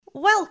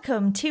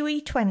Welcome to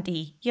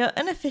E20, your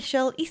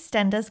unofficial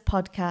EastEnders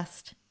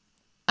podcast.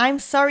 I'm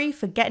sorry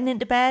for getting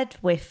into bed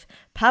with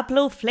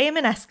Pablo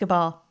Flamin'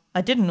 Escobar.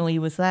 I didn't know he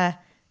was there.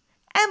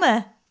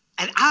 Emma.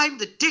 And I'm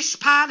the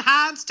dishpan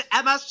hands to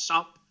Emma's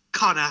shop,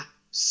 Connor.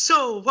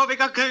 So, what we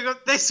got going on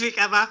this week,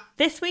 Emma?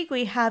 This week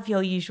we have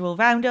your usual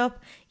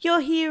roundup, your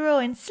hero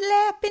and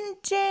Slappin'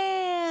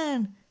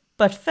 Dan.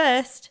 But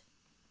first,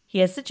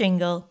 here's the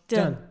jingle.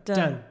 Dun,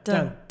 dun,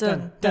 dun,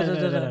 dun, dun,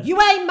 dun, dun.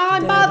 You ain't my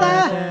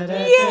mother!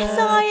 Yes,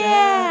 I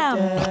am!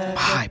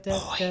 My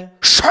boy,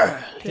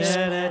 Shirley.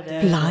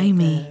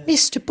 Blimey.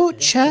 Mr.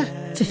 Butcher.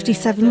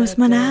 57 was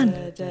my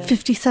nan.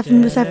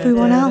 57 was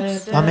everyone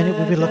else. 1 minute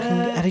we'll be looking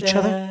at each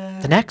other,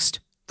 the next,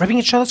 ripping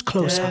each other's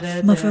clothes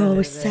off. Mother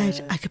always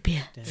said I could be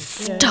a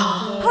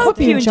star. Hope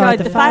you enjoyed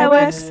the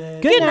fireworks.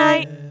 Good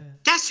night.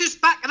 Guess who's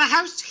back in the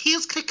house?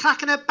 Heels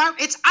click-clacking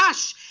about. It's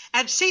Ash.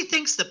 And she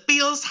thinks the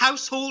Beals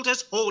household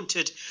is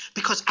haunted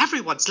because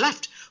everyone's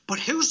left. But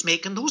who's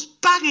making those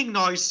banging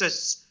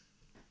noises?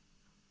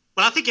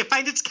 Well, I think you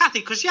find it's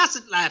Kathy because she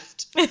hasn't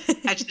left.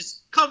 And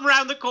she's come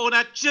round the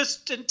corner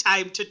just in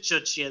time to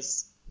judge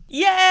yous.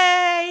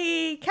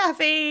 Yay,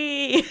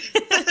 Kathy!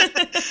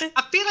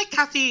 I feel like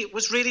Kathy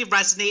was really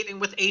resonating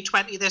with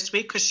A20 this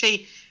week because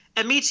she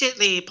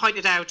immediately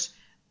pointed out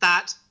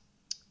that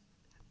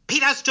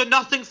Peter's done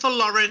nothing for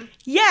Lauren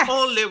Yes.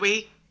 or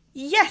Louis.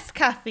 Yes,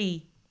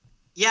 Kathy.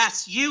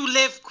 Yes, you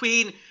live,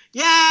 Queen.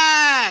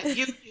 Yeah!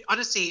 You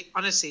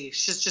honestly,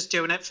 she's just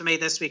doing it for me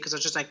this week because I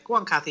was just like, go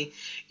on, Kathy.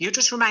 You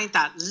just remind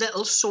that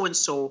little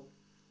so-and-so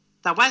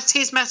that whilst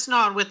he's messing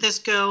on with this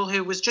girl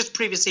who was just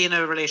previously in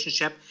a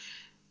relationship,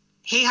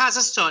 he has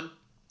a son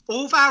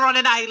over on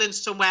an island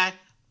somewhere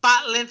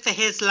battling for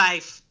his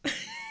life.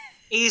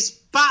 He's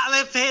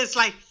battling for his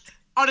life.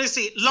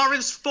 Honestly,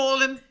 Lauren's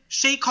fallen.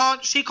 She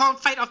can't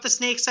fight off the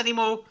snakes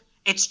anymore.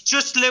 It's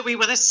just Louis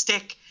with a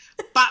stick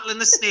battling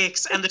the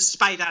snakes and the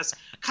spiders.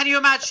 Can you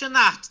imagine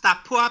that?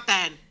 That poor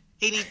Ben.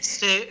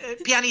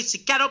 Pierre needs to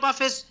get up off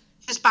his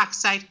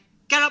backside,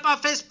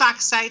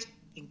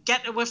 and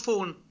get to her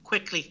phone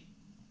quickly.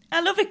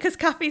 I love it because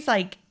Kathy's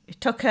like,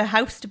 it took her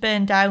house to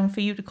burn down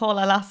for you to call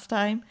her last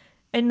time,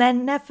 and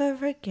then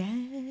never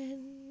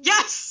again.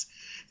 Yes!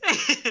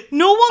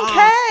 No one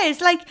cares.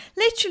 Like,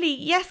 literally,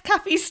 yes,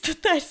 Kathy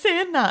stood there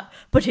saying that.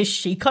 But has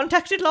she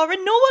contacted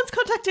Lauren? No one's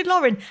contacted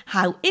Lauren.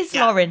 How is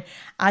Lauren?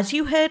 As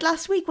you heard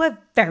last week, we're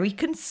very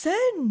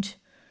concerned.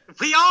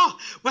 We are.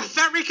 We're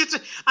very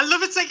concerned. I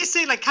love it. Like you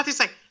say, like, Kathy's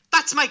like,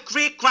 that's my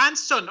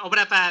great-grandson, or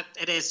whatever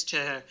it is to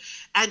her.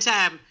 And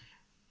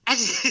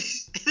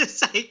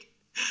it's like,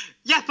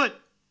 yeah, but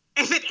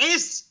if it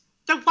is,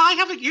 then why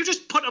haven't you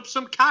just put up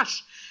some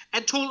cash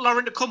and told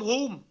Lauren to come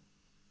home?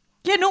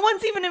 Yeah, no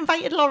one's even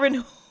invited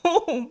Lauren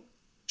home.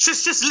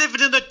 She's just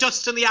living in the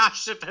dust and the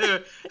ash of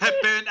her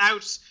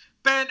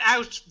burnt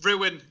out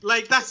ruin.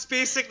 Like, that's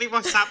basically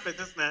what's happened,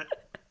 isn't it?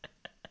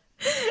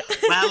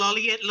 Well,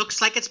 Ollie, it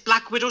looks like it's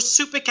Black Widow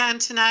soup again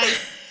tonight.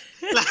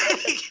 Like,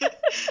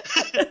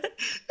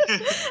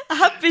 I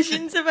have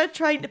visions of her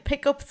trying to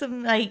pick up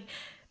some, like,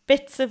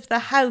 bits of the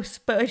house,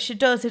 but as she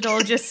does, it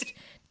all just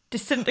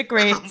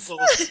disintegrates.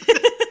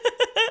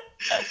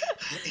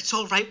 It's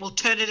all right. We'll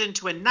turn it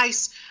into a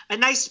nice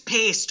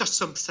paste or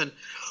something.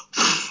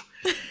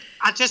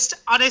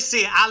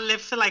 I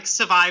live for like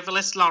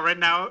survivalist Lauren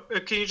now.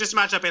 Can you just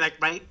imagine? I'd be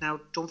like, right now,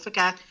 don't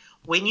forget,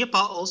 win your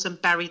bottles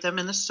and bury them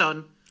in the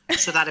sun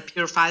so that it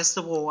purifies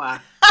the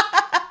water.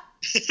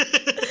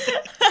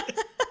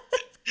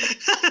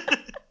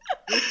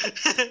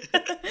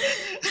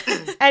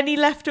 Any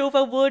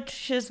leftover wood,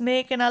 she's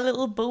making a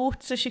little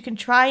boat so she can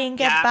try and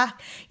get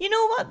back. You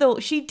know what though?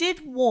 She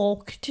did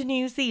walk to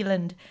New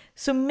Zealand.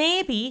 So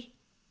maybe,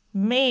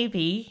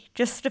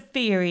 just a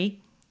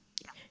theory,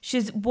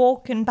 she's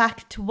walking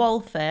back to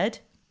Walford.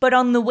 But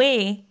on the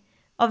way,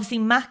 obviously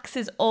Max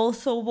is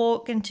also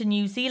walking to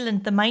New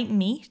Zealand. They might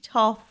meet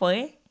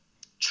halfway.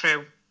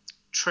 True,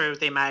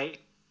 they might.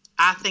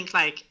 I think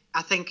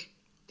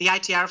the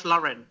idea of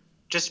Lauren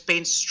just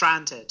being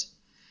stranded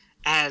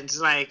and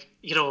like,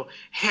 you know,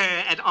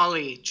 her and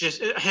Ollie, she's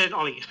stolen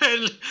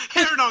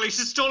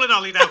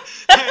Ollie now.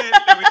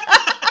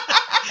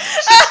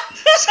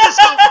 She's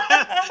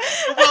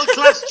a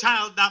world-class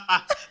child, that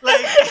man.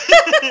 Like,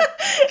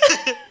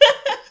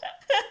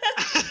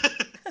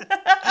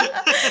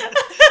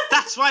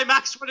 that's why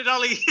Max wanted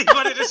Ollie. He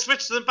wanted to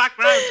switch them back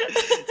round.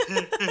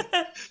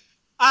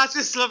 I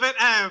just love it.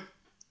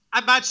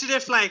 Imagine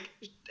if, like,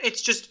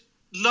 it's just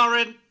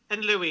Lauren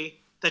and Louis.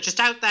 They're just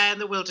out there in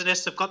the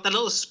wilderness. They've got their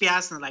little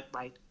spears, and they're like,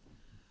 right,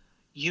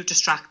 you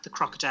distract the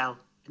crocodile,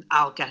 and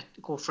I'll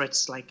go for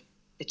its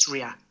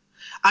rear.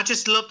 I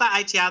just love that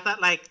idea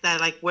that like they're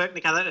like working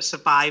together to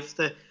survive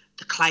the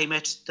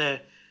climate, the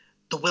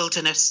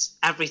wilderness,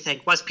 everything.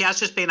 Whereas Pierre's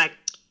just being like,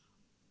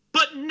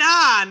 but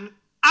Nan,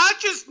 I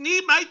just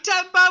need my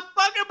 £10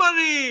 bucket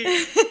money.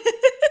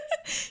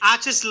 I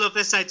just love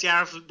this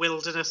idea of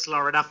wilderness,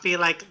 Lauren. I feel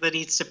like there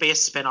needs to be a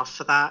spin-off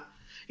for that.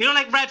 You know,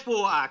 like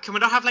Redwater. Can we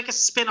not have like a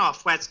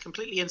spin-off where it's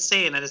completely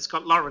insane and it's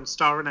got Lauren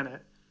starring in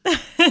it?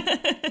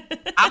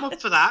 I'm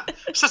up for that.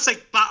 It's just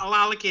like battle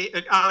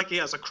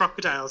alligators or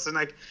crocodiles, and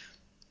like,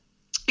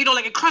 you know,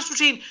 like a cross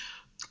between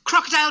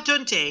Crocodile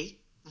Dundee,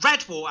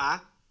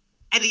 Redwater,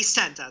 and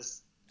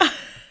EastEnders.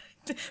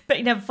 But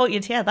you never thought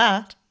you'd hear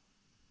that.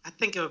 I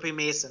think it would be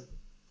amazing.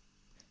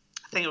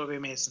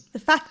 The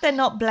fact they're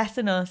not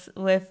blessing us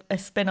with a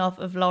spin-off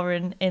of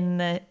Lauren in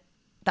the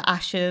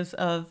ashes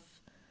of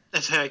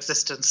her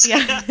existence.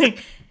 Yeah.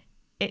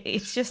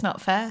 It's just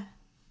not fair.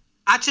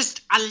 I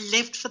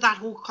lived for that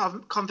whole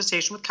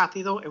conversation with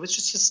Kathy, though. It was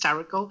just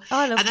hysterical. Oh,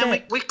 I loved it. And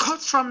then we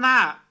cut from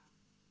that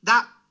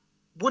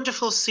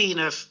wonderful scene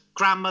of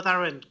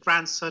grandmother and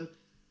grandson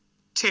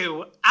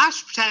to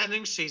Ash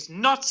pretending she's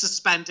not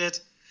suspended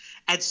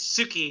and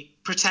Suki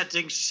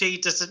pretending she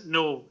doesn't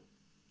know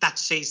that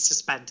she's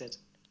suspended.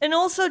 And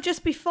also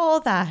just before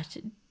that,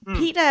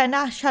 Peter and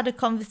Ash had a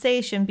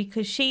conversation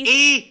because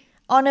she's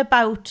on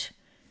about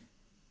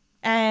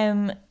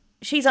a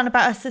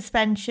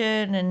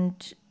suspension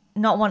and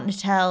not wanting to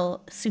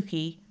tell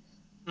Suki,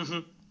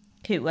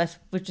 who, as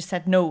we've just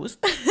said, knows.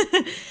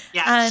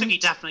 Yeah, Suki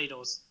definitely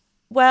knows.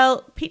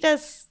 Well,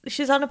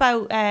 she's on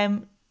about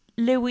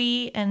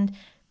Louis, and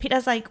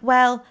Peter's like,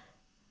 well,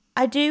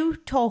 I do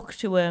talk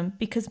to him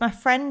because my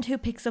friend who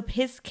picks up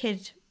his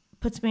kid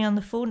puts me on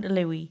the phone to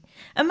Louis.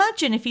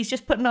 Imagine if he's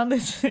just putting on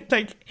this,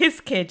 like,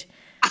 his kid.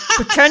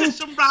 Pretend just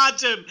some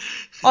random.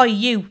 Or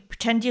you,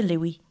 pretend you're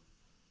Louis.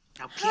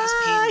 Now, Peter's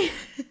paying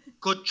a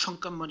good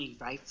chunk of money,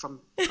 right, from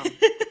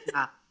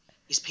that.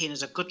 He's paying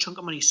us a good chunk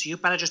of money, so you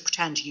better just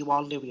pretend you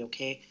are Louis,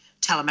 okay?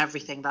 Tell him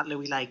everything that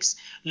Louis likes.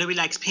 Louis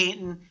likes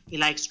painting. He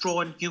likes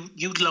drawing.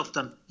 You love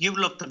them. You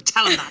love them.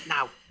 Tell him that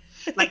now.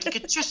 Like, you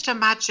could just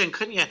imagine,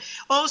 couldn't you?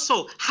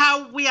 Also,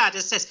 how weird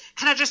is this?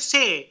 Can I just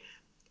say,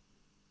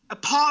 a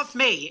part of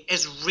me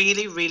is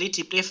really, really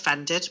deeply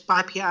offended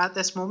by Peter at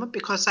this moment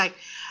because, like,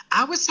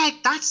 I was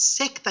like, that's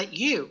sick that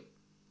you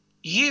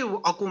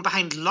are going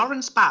behind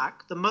Lauren's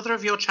back, the mother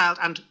of your child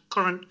and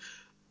current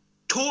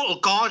total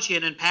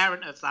guardian and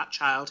parent of that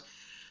child,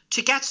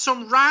 to get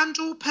some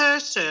rando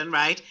person,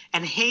 right?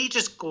 And he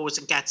just goes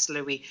and gets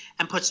Louis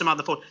and puts him on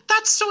the phone.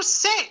 That's so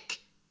sick.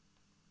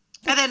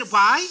 And then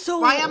why? So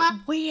why am I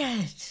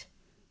weird?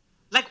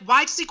 Like,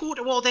 why does he go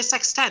to all this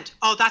extent?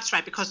 Oh, that's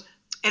right, because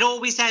it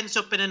always ends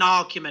up in an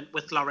argument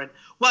with Lauren.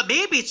 Well,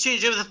 maybe it's to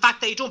do with the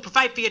fact that you don't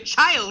provide for your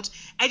child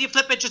and you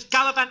flip it just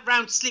gallivant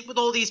around, sleep with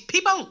all these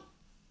people.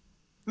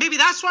 Maybe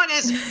that's what it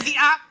is.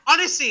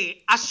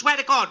 Honestly, I swear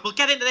to God, we'll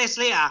get into this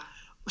later.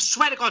 I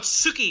swear to God,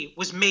 Suki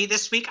was me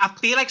this week. I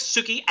feel like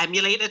Suki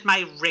emulated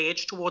my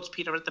rage towards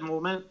Peter at the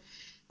moment.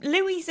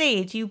 Louis'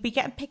 age, you'd be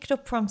getting picked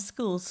up from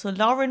school, so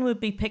Lauren would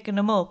be picking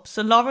him up.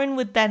 So Lauren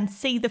would then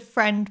see the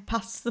friend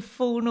pass the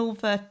phone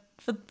over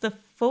for the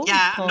phone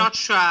Yeah, call. I'm not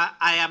sure.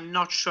 I am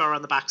not sure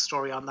on the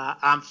backstory on that.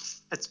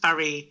 It's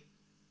very...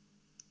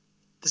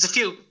 There's a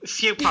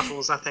few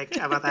potholes, I think,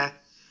 over there.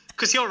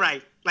 Because you're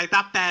right. Like,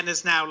 that Ben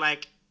is now,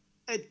 like...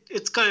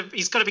 he's got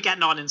to be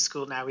getting on in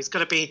school now. He's got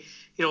to be,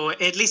 you know,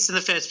 at least in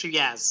the first few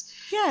years.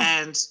 Yeah.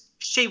 And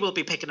she will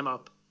be picking him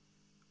up.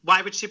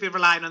 Why would she be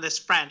relying on this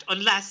friend?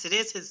 Unless it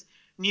is his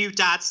new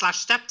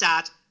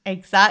dad/stepdad.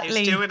 Exactly.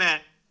 Who's doing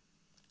it.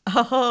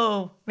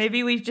 Oh,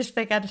 maybe we've just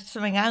figured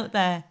something out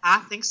there. I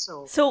think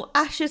so. So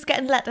Ash is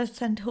getting letters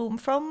sent home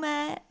from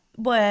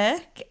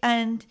work,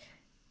 and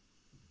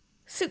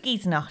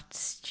Suki's not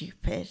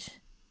stupid.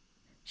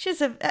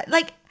 She's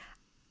like,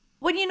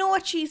 when you know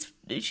what she's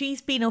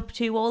been up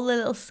to, all the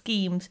little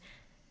schemes,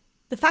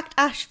 the fact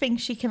Ash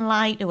thinks she can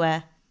lie to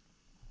her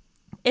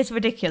is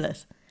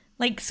ridiculous.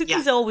 Like,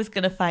 Suki's always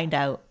going to find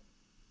out,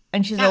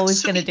 and she's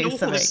always going to do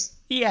something.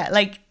 Yeah,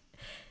 like,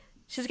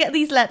 she's getting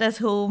these letters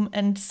home,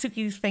 and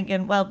Suki's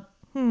thinking, well,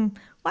 why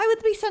would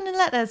they be sending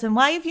letters, and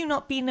why have you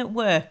not been at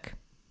work?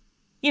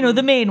 You know,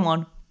 the main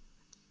one.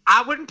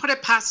 I wouldn't put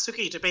it past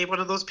Suki to be one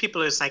of those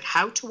people who's like,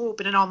 how to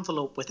open an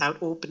envelope without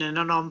opening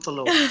an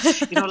envelope.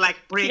 You know, like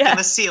breaking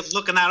the seal,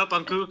 looking that up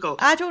on Google.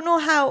 I don't know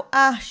how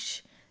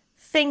Ash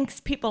thinks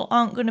people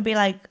aren't going to be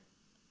like,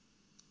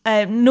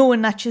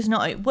 knowing that she's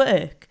not at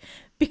work,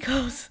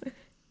 because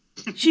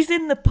she's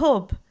in the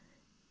pub,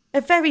 a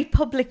very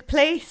public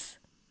place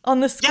on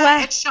the square.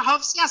 Yeah,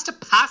 she has to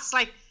pass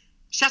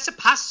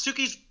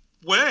Suki's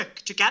work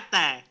to get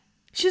there.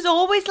 She's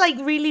always like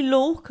really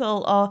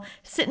local, or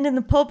sitting in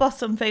the pub or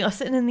something, or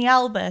sitting in the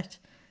Albert.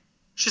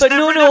 She's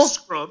never in her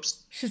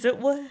scrubs. She's at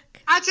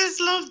work. I just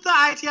love the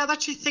idea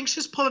that she thinks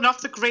she's pulling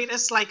off the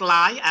greatest like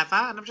lie ever,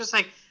 and I'm just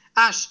like,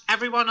 Ash,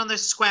 everyone on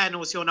this square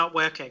knows you're not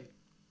working.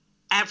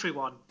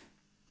 Everyone.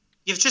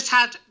 You've just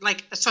had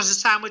like a sausage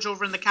sandwich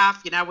over in the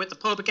cafe. You're now at the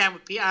pub again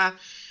with Peter.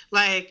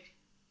 Like,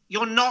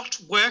 you're not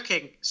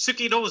working.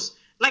 Suki knows.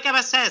 Like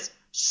Emma says,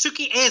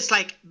 Suki is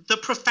like the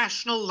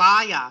professional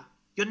liar.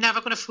 You're never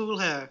going to fool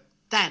her.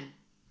 Then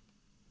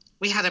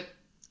we had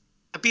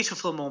a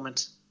beautiful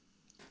moment.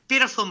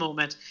 Beautiful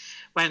moment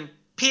when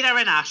Peter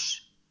and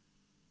Ash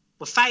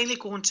were finally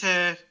going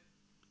to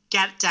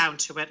get down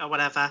to it or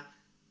whatever.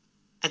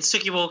 And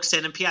Suki walks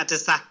in and Peter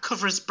does that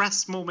cover his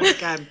breast moment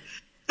again.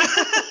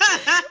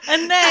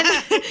 And then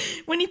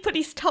when he put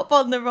his top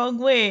on the wrong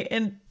way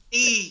and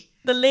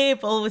the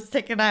label was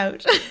sticking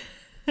out.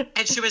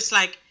 And she was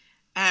like,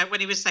 when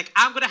he was like,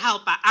 I'm going to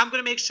help her. I'm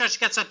going to make sure she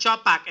gets her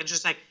job back. And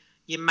she's like,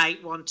 you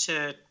might want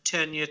to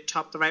turn your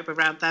top the right way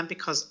around then,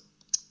 because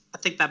I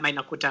think that might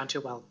not go down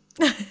too well.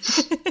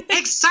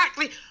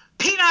 Exactly.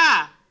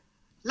 Peter,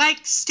 like,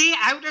 stay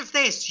out of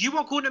this. You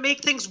are going to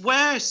make things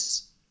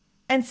worse.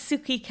 And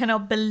Suki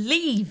cannot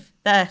believe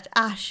that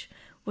Ash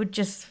would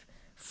just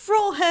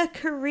throw her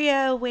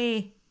career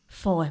away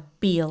for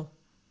Beale.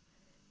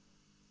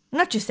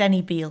 Not just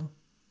any Beale.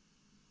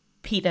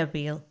 Peter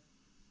Beale.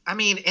 I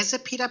mean, is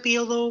it Peter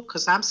Beale, though?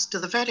 Because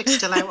the verdict's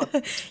still out.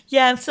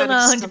 Yeah, I'm still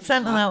not 100%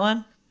 on that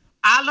one.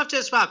 I loved it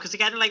as well, because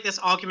again, like, this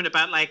argument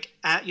about, like,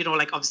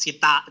 like, obviously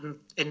that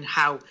and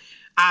how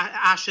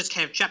Ash is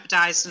kind of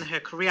jeopardizing her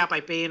career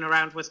by being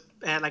around with,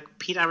 like,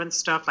 Peter and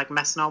stuff, like,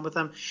 messing on with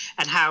him,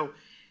 and how,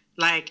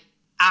 like,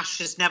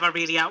 Ash is never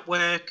really at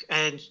work,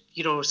 and,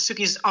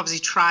 Suki's obviously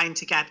trying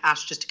to get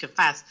Ash just to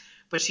confess,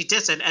 but she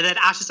doesn't, and then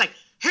Ash is like,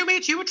 who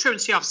made you a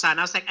truancy officer? And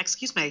I was like,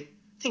 excuse me, I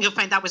think you'll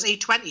find that was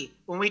 820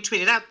 when we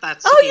tweeted out that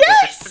Suki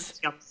was a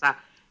truancy officer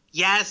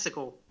years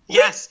ago.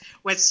 Yes,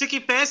 when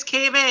Suki first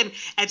came in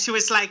and she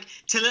was like,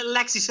 to little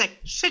Lexi, she's like,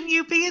 shouldn't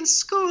you be in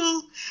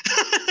school?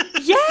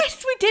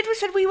 Yes, we did. We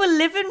said we were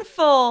living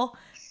for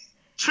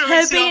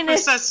Truancy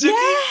officer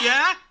Suki,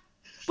 yeah.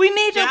 We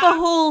made up a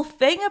whole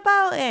thing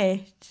about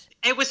it.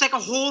 It was like a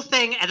whole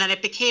thing, and then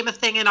it became a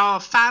thing in our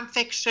fan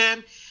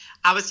fiction.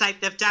 I was like,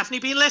 they've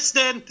definitely been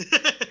listening.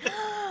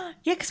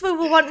 Yeah, because we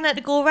were wanting her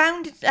to go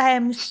around,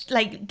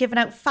 like, giving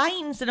out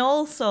fines and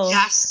all sorts.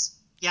 Yes.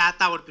 Yeah,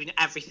 that would have been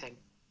everything.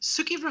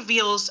 Suki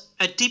reveals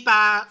a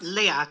deeper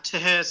layer to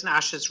hers and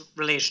Ash's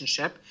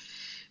relationship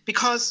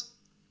because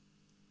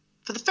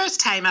for the first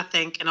time, I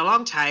think, in a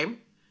long time,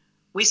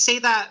 we see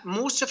that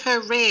most of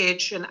her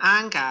rage and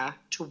anger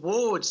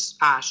towards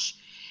Ash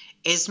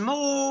is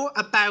more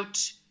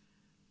about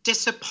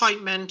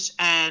disappointment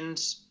and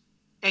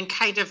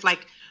kind of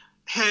like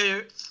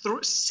her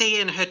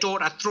seeing her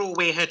daughter throw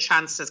away her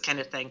chances kind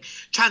of thing.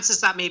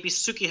 Chances that maybe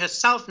Suki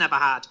herself never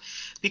had.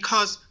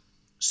 Because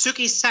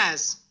Suki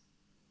says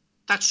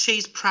that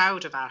she's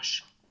proud of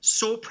Ash.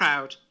 So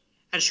proud.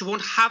 And she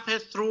won't have her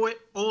throw it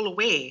all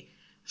away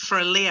for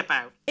a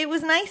layabout. It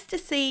was nice to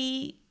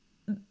see,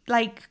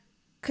 like,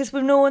 because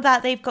we know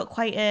that they've got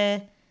quite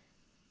a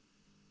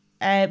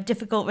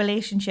difficult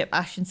relationship,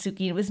 Ash and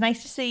Suki. It was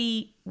nice to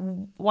see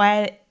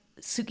where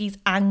Suki's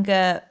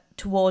anger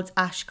towards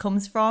Ash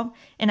comes from,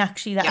 and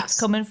actually that's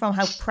coming from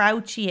how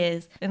proud she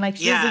is, and like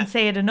she doesn't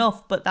say it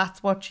enough, but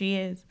that's what she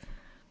is.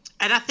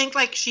 And I think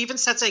like she even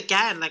says it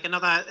again, like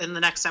another in the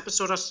next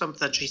episode or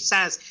something. She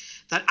says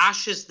that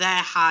Ash is their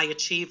high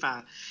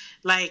achiever,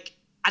 like,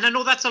 and I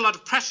know that's a lot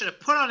of pressure to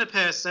put on a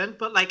person,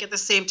 but like at the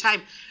same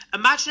time,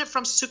 imagine it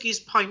from Suki's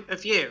point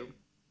of view.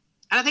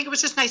 And I think it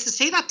was just nice to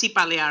see that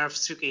deeper layer of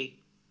Suki.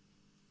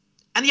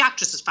 And the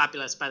actress is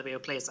fabulous, by the way, who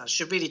plays her.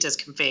 She really does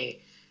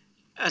convey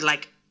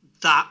like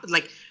that,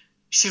 like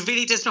she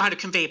really does know how to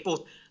convey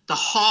both the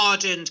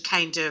hardened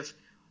kind of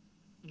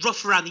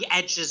rough around the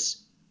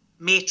edges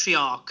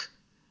matriarch,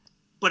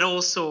 but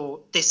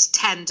also this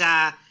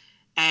tender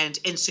and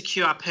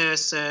insecure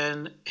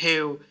person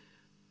who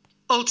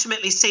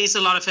ultimately sees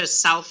a lot of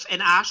herself in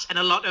Ash and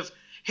a lot of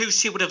who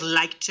she would have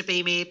liked to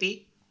be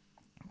maybe.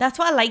 That's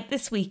what I like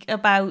this week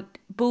about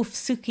both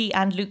Suki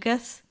and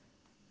Lucas.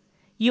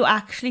 You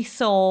actually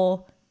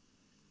saw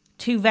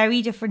two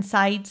very different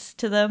sides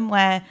to them,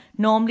 where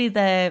normally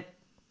they're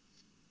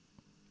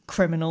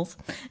criminals.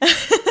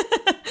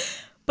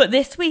 But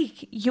this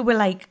week you were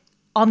like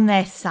on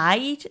their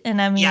side,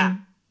 and I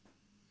mean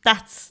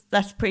that's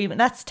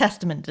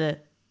testament to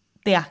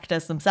the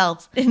actors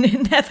themselves.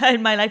 Never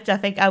in my life do I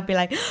think I'd be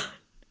like,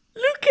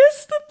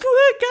 Lucas, the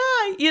poor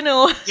guy, you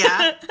know.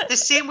 Yeah, the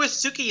same with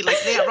Suki.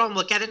 Like later on,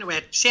 we'll get into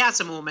it. She has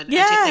a moment,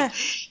 yeah, and you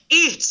think,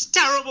 it's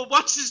terrible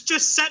what she's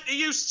just said to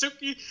you,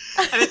 Suki.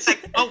 And it's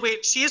like, oh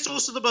wait, she is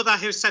also the mother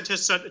who sent her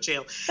son to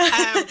jail.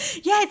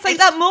 Yeah, it's like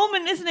that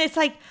moment, isn't it? It's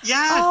like,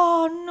 yeah,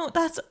 oh no,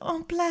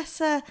 oh bless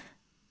her.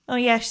 Oh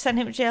yeah, she sent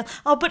him to jail.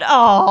 Oh, but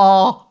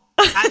oh.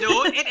 I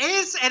know it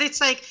is, and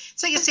it's like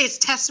you say, it's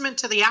testament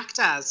to the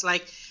actors.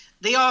 Like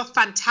they are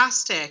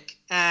fantastic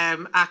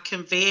at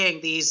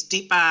conveying these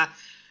deeper,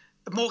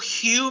 more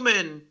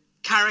human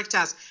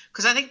characters.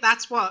 Because I think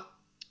that's what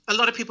a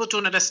lot of people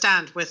don't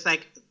understand with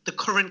like the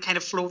current kind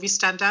of Flovey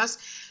standards.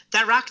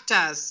 Their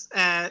actors,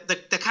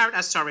 the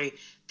characters,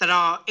 that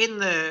are in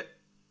the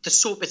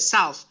soap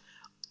itself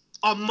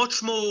are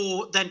much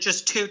more than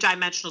just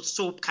two-dimensional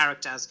soap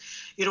characters.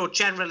 You know,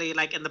 generally,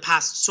 like in the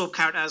past, soap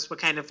characters were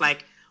kind of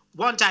like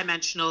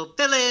one-dimensional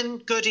villain,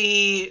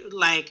 goody,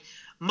 like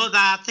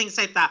mother, things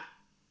like that.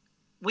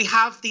 We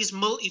have these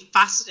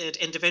multifaceted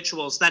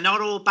individuals. They're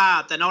not all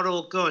bad. They're not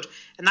all good.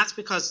 And that's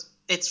because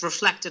it's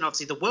reflecting,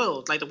 obviously, the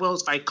world. Like, the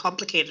world's very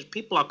complicated.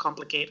 People are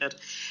complicated.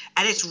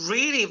 And it's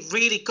really,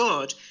 really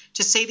good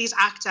to see these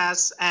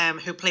actors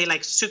who play,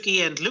 like,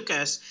 Suki and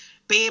Lucas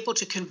be able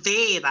to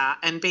convey that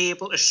and be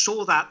able to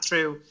show that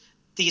through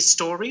these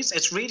stories.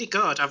 It's really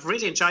good. I've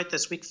really enjoyed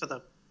this week for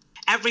them.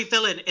 Every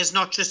villain is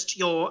not just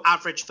your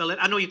average villain.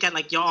 I know you get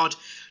like your odd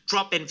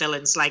drop-in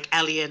villains like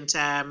Ellie and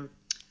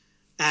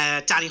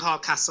Danny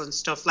Hardcastle and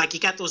stuff. Like you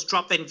get those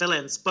drop-in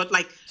villains, but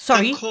like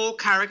the core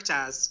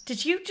characters.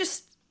 Did you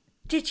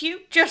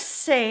just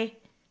say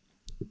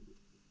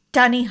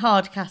Danny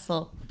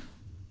Hardcastle?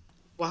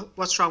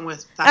 What's wrong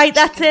with that? Right,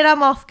 that's it.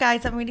 I'm off,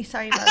 guys. I'm really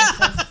sorry about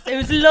this. It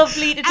was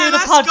lovely to do the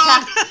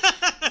podcast.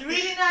 It's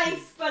really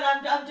nice, but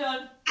I'm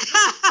done.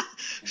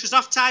 She's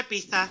off to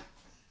Ibiza.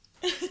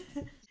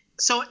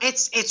 So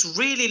it's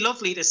really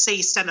lovely to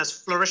see Senna's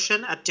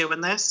flourishing at doing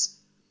this.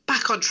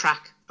 Back on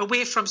track,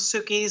 away from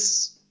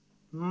Suki's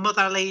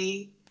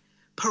motherly,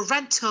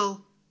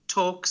 parental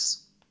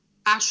talks.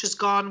 Ash has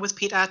gone with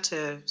Peter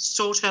to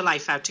sort her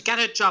life out, to get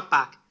her job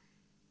back.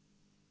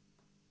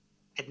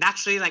 And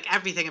naturally, like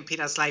everything in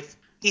Peter's life,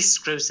 he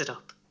screws it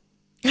up.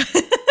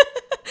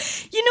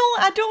 You know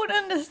what I don't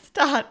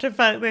understand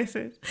about this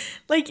is,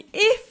 like,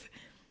 if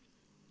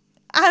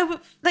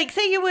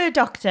say you were a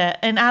doctor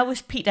and I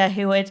was Peter,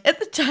 who had at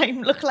the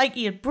time looked like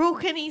he had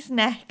broken his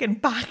neck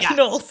and back and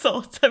all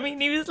sorts. I mean,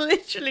 he was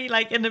literally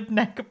like in a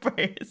neck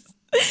brace.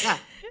 Yeah.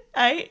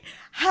 Right?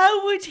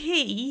 How would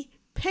he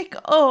pick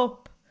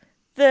up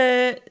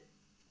the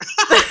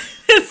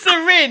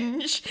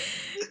syringe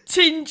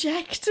to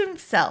inject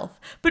himself?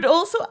 But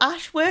also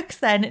Ash works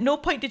then. At no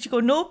point did you go,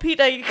 no,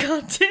 Peter, you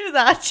can't do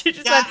that. She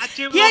just went,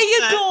 here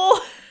you go.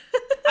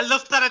 I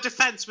loved that her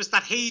defense was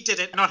that he did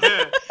it, not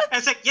her. And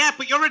it's like, yeah,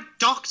 but you're a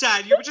doctor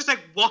and you were just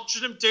like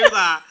watching him do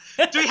that.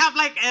 Do you have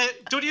like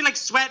don't you like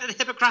sweat a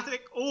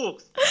Hippocratic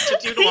oath to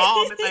do no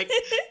harm and like,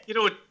 you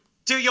know,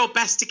 do your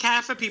best to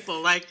care for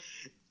people? Like,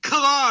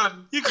 come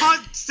on, you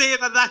can't say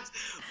that's,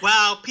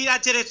 well, Peter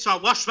did it, so I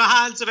wash my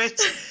hands of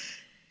it.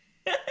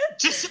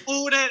 Just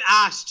own it,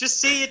 Ash. Just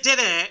say you did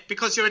it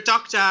because you're a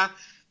doctor,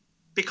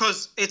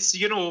 because it's,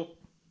 you know,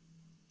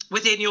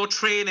 within your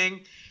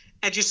training,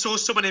 and you saw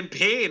someone in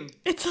pain.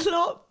 It's a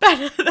lot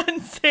better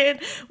than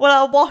saying,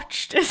 well, I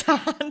watched as I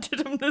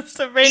handed him the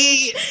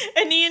syringe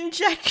and he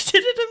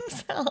injected it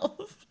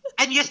himself.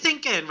 And you're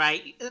thinking,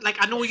 right, like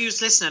I know you're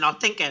listening are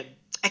thinking,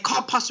 it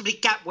can't possibly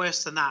get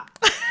worse than that.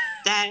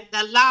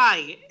 Their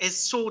lie is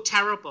so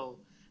terrible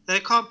that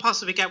it can't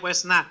possibly get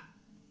worse than that.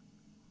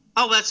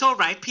 Oh, well, it's all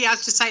right.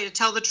 Pia's decided to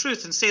tell the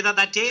truth and say that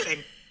they're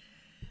dating.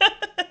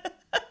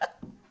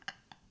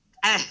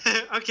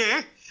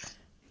 Okay.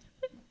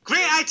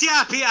 Great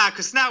idea, Pia,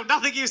 because now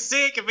nothing you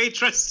say can be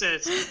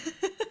trusted.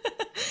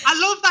 I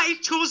love that he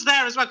chose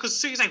there as well, because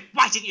Suki's like,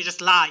 why didn't you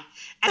just lie?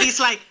 And he's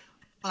like,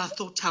 well, I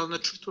thought telling the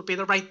truth would be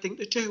the right thing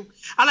to do.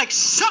 I'm like,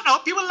 shut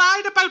up, you were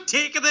lying about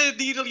taking the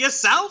needle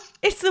yourself.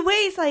 It's the way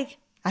he's like,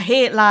 I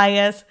hate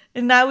liars.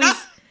 And now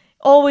he's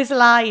always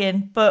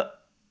lying,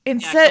 but in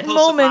certain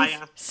moments,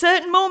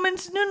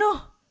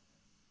 no.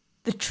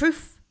 The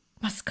truth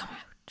must come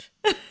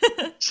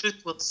out.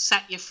 Truth will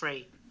set you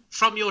free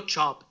from your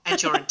job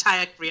and your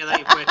entire career that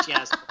you've worked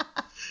years.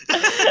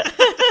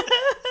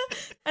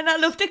 And I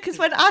loved it because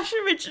when Ash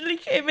originally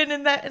came in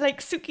and that, like,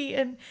 Suki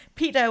and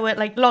Peter were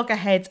like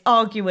loggerheads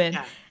arguing,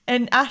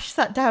 and Ash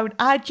sat down,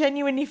 I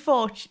genuinely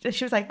thought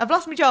she was like, I've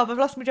lost my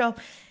job.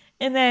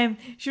 And then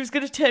she was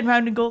going to turn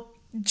around and go,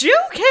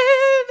 joking,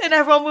 and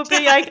everyone would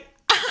be like,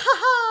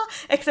 ah,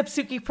 except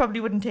Suki probably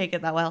wouldn't take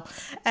it that well.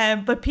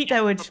 But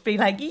Peter would be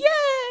like,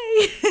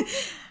 yay.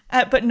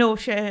 But no,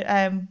 she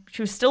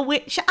was still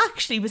waiting. She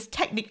actually was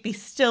technically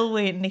still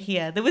waiting to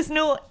hear. There was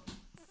no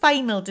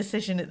final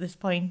decision at this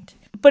point,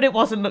 but it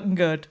wasn't looking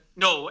good.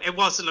 No, it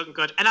wasn't looking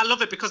good. And I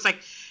love it because,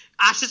 like,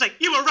 Ash is like,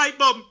 you were right,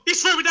 Mum.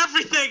 He's ruined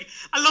everything.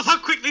 I love how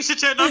quickly she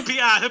turned on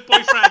Peter, her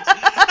boyfriend.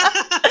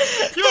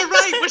 You were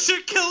right. We should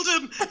have killed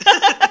him.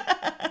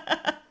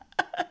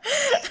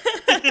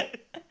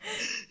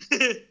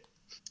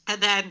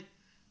 And then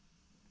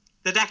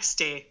the next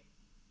day,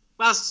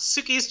 well,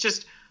 Suki's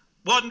just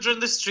wandering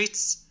the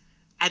streets,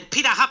 and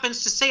Peter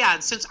happens to see her,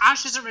 and since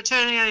Ash isn't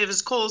returning any of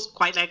his calls,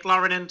 quite like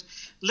Lauren and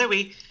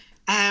Louis,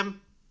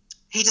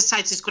 he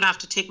decides he's going to have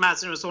to take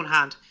matters in his own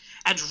hand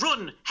and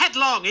run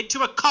headlong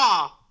into a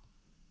car.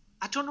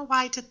 I don't know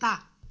why he did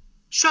that.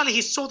 Surely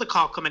he saw the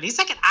car coming. He's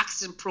like an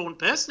accident-prone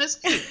person,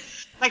 isn't he?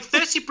 Like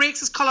first he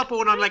breaks his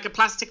collarbone on like a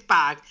plastic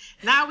bag.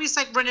 Now he's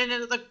like running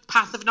into the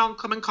path of an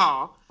oncoming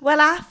car. Well,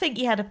 I think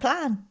he had a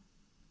plan.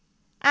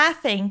 I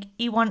think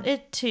he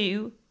wanted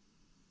to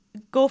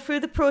go through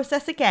the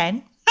process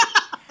again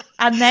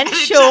and then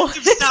show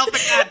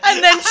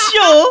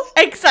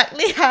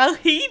exactly how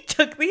he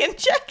took the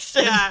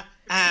injection. Yeah,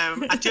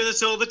 I do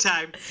this all the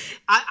time.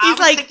 He's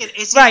like,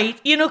 thinking, right,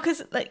 you know,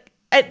 because like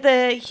at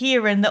the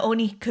hearing that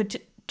only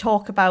could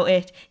talk about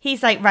it,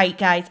 he's like, right,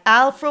 guys,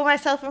 I'll throw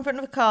myself in front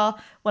of a car.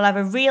 We'll have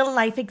a real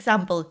life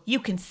example.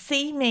 You can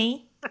see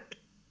me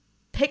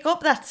pick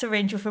up that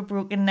syringe with a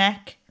broken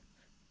neck.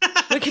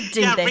 We could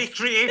do this.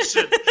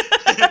 Recreation.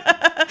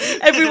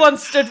 Everyone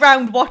stood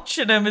round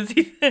watching him as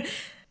he...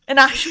 And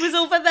Ash was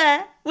over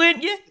there,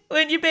 weren't you?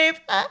 Weren't you, babe?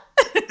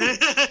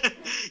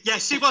 Yeah,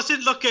 she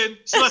wasn't looking.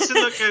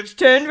 She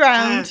turned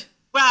round.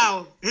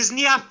 Well, his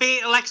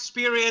near-fatal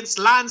experience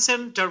lands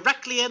him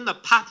directly in the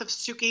path of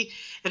Suki,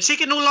 and she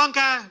can no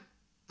longer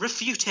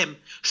refute him.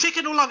 She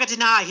can no longer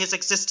deny his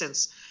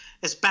existence.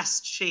 As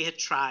best she had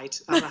tried.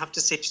 I have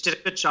to say, she did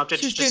a good job.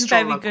 She's doing a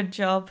very good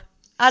job.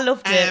 I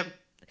loved it.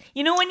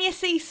 You know when you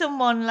see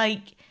someone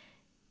like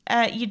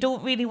you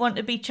don't really want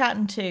to be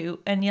chatting to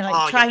and you're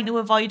like trying to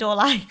avoid all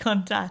eye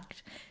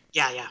contact?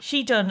 Yeah.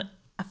 She done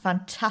a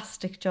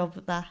fantastic job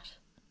with that.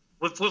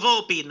 We've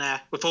all been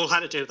there. We've all had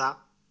to do that.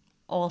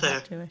 All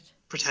had to do it.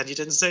 Pretend you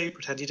didn't see.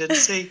 Pretend you didn't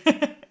see.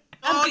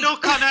 Oh, no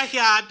Connor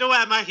here. No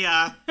Emma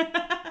here.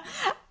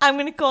 I'm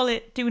going to call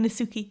it doing a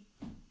Suki.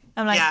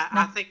 I'm like, yeah,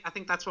 no. I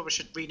think that's what we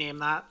should rename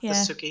that. Yeah,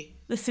 the Suki.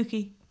 The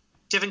Suki.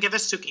 Divin give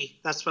us Suki.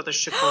 That's what they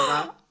should call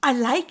that. I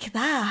like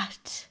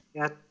that.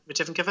 Yeah, we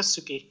Divin give us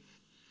Suki.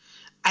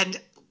 And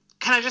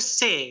can I just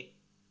say,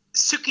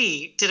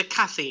 Suki did a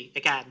Kathy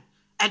again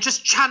and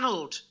just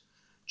channeled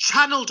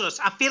us.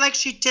 I feel like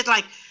she did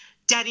like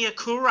Denny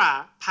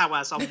Akura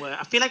powers on her.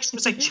 I feel like she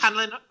was like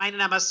channeling mine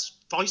and Emma's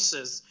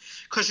voices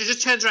because she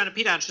just turns around to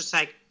Peter and she's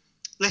like,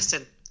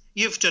 listen,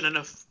 you've done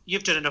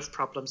enough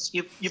problems.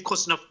 You've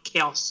caused enough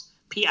chaos,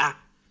 Peter.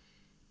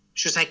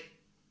 She was like,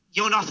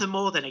 you're nothing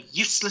more than a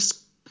useless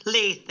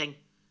plaything.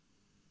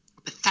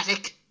 A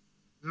pathetic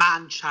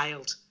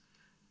man-child.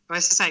 And I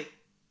was just like,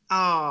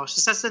 oh, she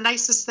says the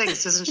nicest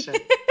things, doesn't she?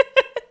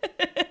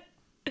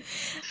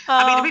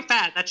 I mean, to be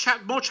fair, they're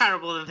more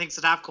charitable than things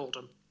that I've called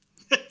them.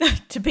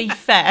 To be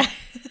fair.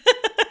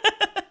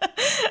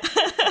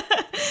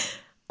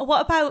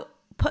 What about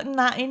putting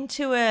that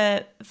into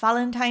a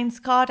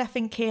Valentine's card? I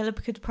think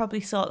Caleb could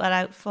probably sort that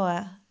out for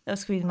her. That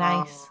was really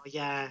nice. Oh,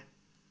 yeah.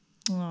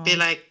 Oh. Be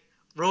like,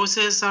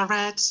 roses are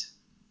red.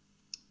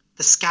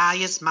 The sky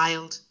is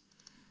mild.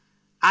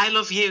 I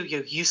love you,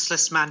 you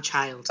useless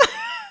man-child.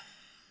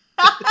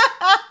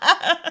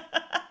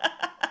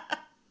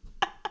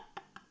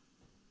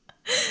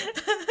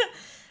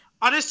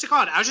 Honest to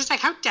God, I was just like,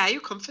 how dare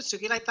you come for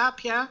Suki like that,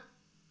 Pierre?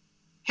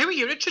 Who are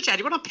you, Richard?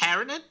 Anyone on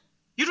parenting?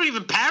 You don't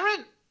even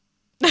parent.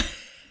 You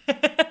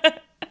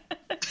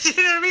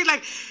know what I mean?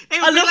 Like,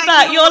 I love like,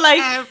 that. You're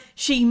like,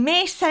 she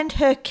may send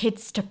her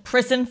kids to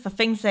prison for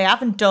things they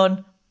haven't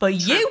done, but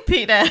you,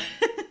 Peter.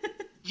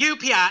 You,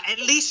 Pierre, at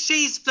least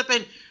she's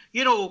flipping,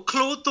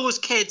 clothed those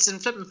kids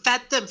and flipping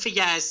fed them for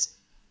years.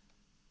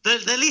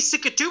 The least they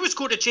could do was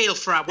go to jail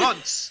for her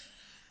once.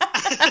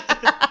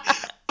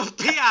 But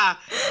Peter,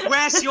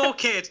 where's your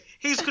kid?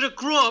 He's going to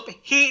grow up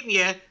hating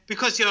you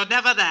because you're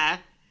never there.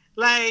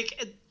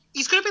 Like,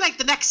 he's going to be like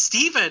the next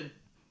Stephen.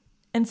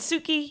 And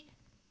Suki,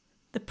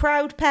 the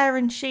proud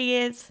parent she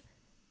is,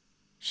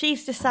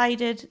 she's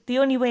decided the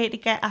only way to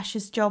get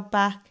Ash's job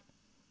back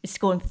is to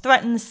go and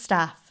threaten the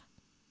staff.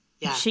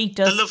 Yeah. And she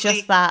does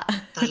just that.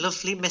 The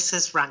lovely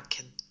Mrs.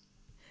 Rankin.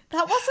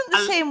 That wasn't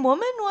the same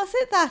woman, was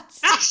it?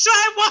 Sure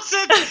it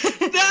wasn't.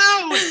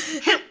 No.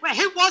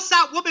 Who was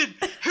that woman?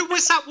 Who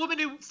was that woman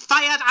who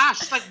fired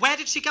Ash? Like, where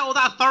did she get all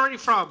that authority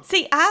from?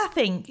 See, I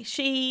think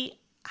she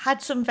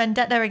had some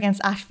vendetta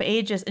against Ash for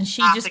ages, and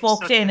she just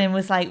walked in and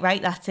was like,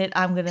 right, that's it.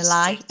 I'm going to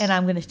lie, and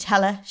I'm going to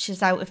tell her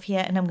she's out of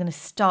here, and I'm going to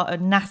start a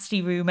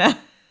nasty rumour.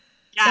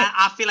 Yeah,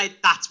 I feel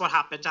like that's what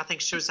happened. I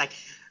think she was like,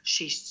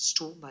 she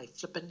stole my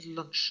flipping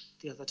lunch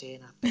the other day,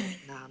 and I thought,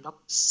 no, I'm not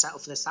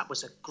settled for this. That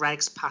was a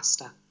Greg's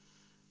pasta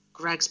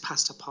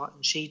pot,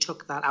 and she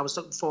took that. I was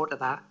looking forward to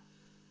that,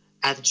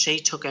 and she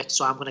took it,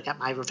 so I'm going to get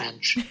my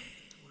revenge.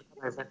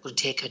 I'm going to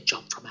take her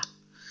job from her.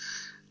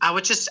 I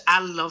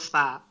love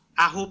that.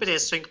 I hope it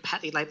is something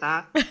petty like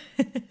that. But,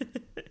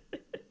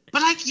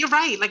 like, you're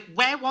right. Like,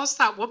 where was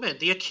that woman,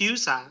 the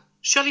accuser?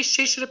 Surely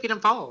she should have been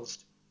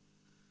involved.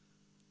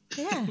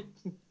 Yeah.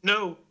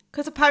 No.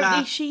 Because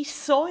apparently she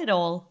saw it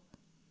all.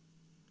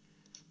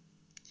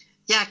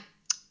 Yeah,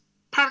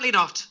 apparently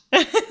not.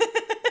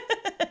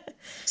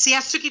 See,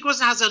 Suki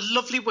goes and has a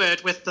lovely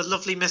word with the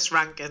lovely Miss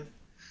Rankin.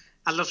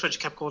 I loved when she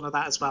kept calling her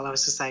that as well. I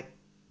was just like,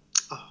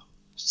 oh,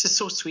 she's just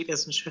so sweet,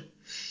 isn't she?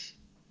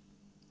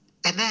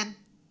 And then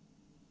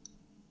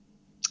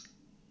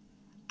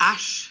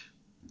Ash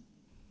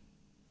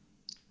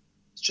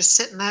is just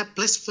sitting there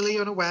blissfully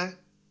unaware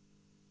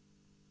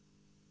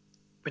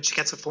when she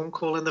gets a phone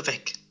call in the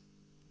Vic.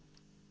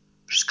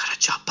 She's got a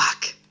job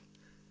back.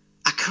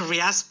 Her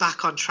career's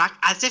back on track,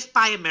 as if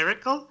by a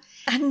miracle.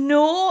 I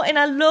know, and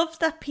I love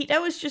that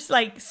Peter was just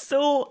like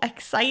so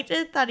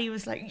excited that he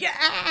was like,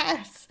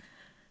 yes!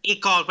 He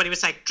called when he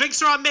was like,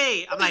 drinks are on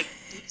me. I'm like,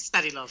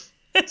 steady love.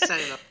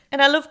 Steady love.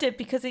 And I loved it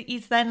because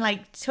he's then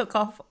like took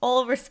off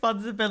all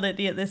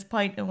responsibility at this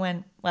point and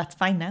went, well, it's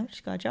fine now.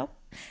 She got a job.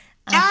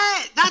 And yeah,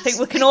 I think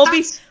we can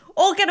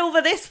all get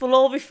over this. We'll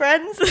all be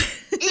friends.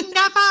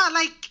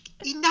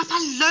 He never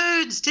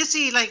learns, does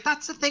he? Like,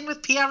 that's the thing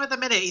with Pierre at the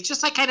minute. He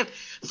just like kind of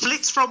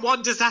flits from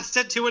one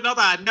disaster to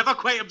another and never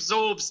quite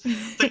absorbs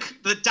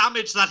the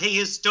damage that he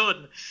has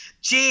done.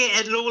 Jay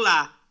and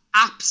Lola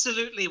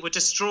absolutely were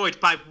destroyed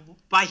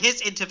by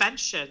his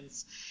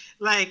interventions.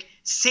 Like,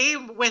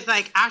 same with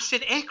like Ash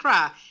and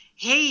Ikra.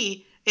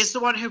 He is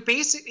the one who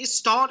basically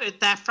started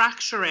their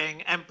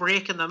fracturing and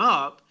breaking them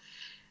up.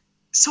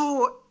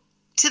 So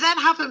to then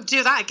have him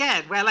do that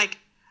again, where like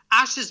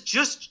Ash has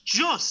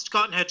just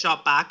gotten her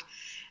job back,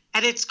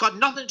 and it's got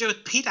nothing to do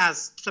with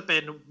Peter's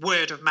flipping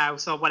word of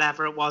mouth or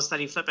whatever it was that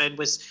he flipping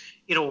was,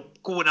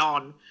 going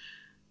on.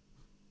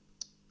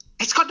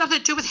 It's got nothing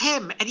to do with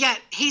him, and yet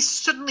he's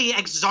suddenly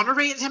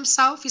exonerated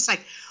himself. He's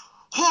like,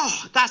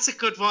 oh, that's a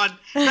good one.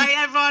 Right,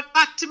 everyone,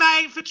 back to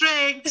mine for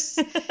drinks.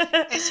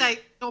 It's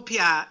like, no,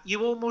 Peter,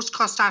 you almost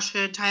cost Ash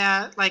her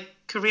entire,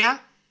 career.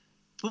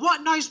 But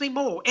what annoys me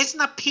more, isn't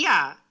that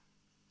Peter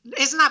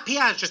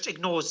just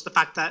ignores the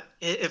fact that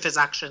of his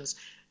actions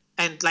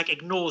and,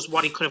 ignores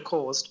what he could have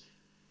caused.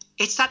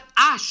 It's that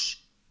Ash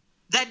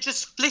then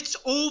just flits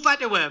over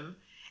to him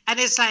and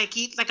is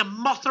he's like a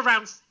moth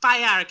around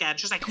fire again.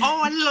 She's like,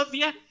 oh, I love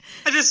you.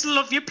 I just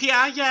love you,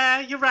 Peter. Yeah,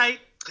 you're right.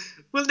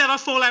 We'll never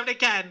fall out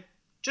again.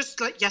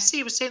 Just like yesterday,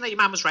 you were saying that your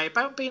man was right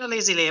about being a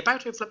lazy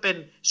layabout who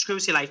flipping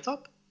screws your life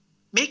up.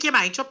 Make your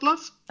mind up,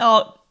 love.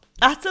 Oh,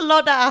 that's a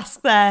lot to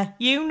ask there.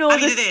 You know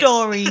the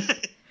story.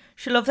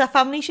 She loves her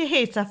family, she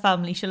hates her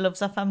family. She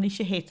loves her family,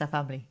 she hates her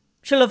family.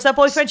 She loves her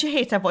boyfriend, she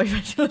hates her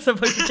boyfriend. She loves her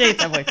boyfriend, she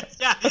hates her boyfriend.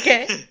 Yeah.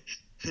 Okay.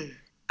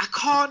 I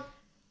can't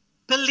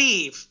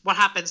believe what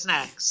happens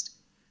next.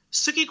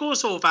 Suki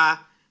goes over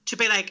to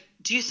be like,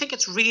 do you think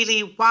it's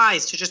really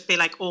wise to just be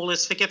like, all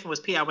is forgiven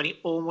with Peter when he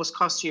almost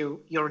cost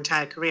you your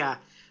entire career?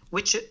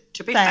 Which,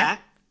 to be fair,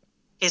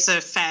 is a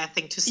fair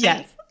thing to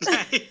say.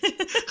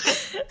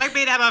 Yes. Like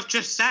me and Emma have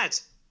just said.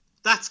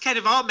 That's kind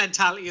of our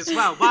mentality as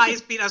well. Why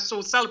is Peter so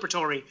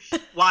celebratory?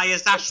 Why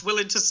is Ash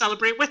willing to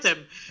celebrate with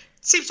him?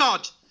 Seems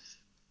odd.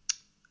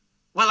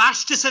 Well,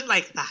 Ash doesn't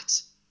like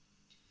that.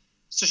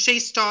 So she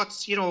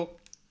starts,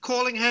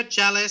 calling her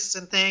jealous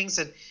and things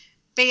and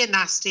being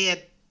nasty.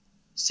 And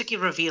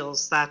Suki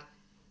reveals that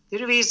the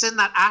only reason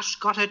that Ash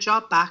got her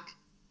job back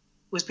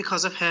was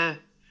because of her.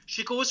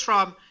 She goes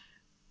from,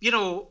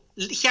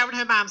 hearing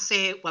her mum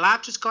say, well,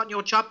 I've just gotten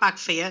your job back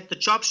for you, the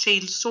job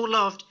she so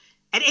loved.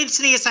 And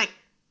instantly it's like,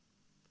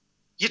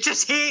 you're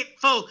just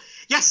hateful.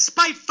 You're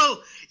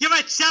spiteful. You're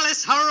a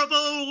jealous, horrible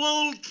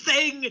old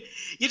thing.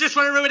 You just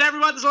want to ruin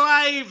everyone's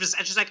lives.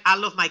 And she's like, I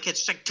love my kids.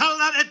 She's like, tell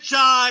that to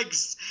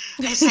Jags.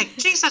 And it's like,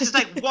 Jesus, it's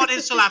like one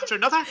insult after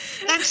another.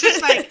 Then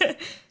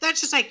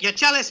she's like, you're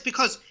jealous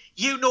because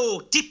you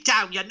know deep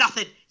down you're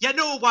nothing. You're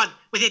no one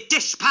with your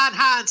dishpan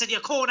hands and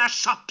your corner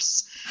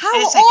shops. How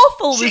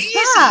awful was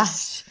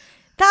that?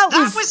 That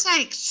was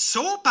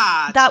so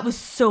bad. That was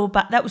so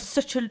bad. That was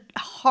such a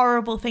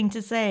horrible thing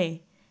to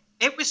say.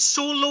 It was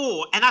so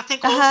low. And I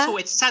think also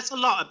it says a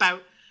lot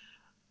about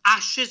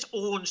Ash's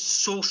own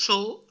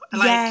social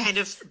kind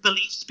of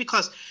beliefs,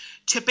 because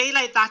to be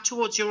like that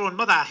towards your own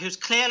mother, who's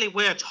clearly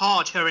worked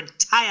hard her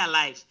entire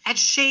life, and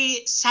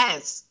she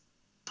says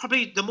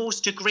probably the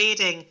most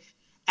degrading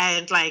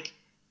and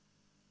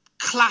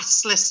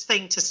classless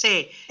thing to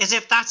say, as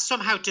if that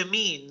somehow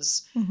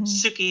demeans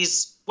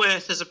Suki's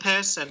worth as a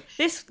person.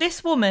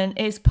 This woman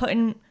is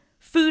putting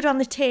food on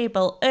the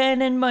table,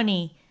 earning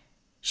money.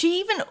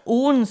 She even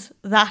owns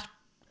that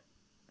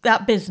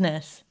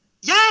business.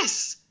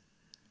 Yes.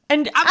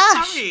 And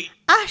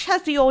Ash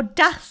has the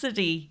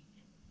audacity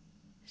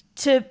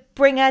to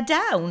bring her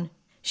down.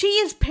 She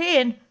is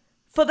paying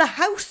for the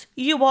house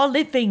you are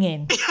living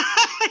in.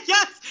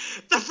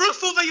 Yes. The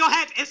roof over your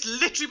head is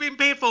literally being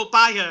paid for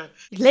by her.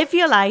 Live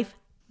your life.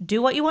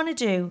 Do what you want to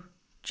do.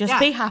 Just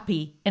be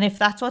happy. And if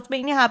that's what's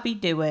making you happy,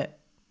 do it.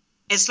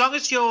 As long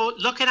as you're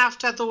looking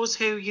after those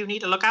who you need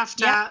to look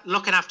after,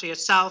 looking after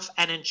yourself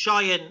and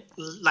enjoying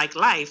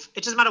life,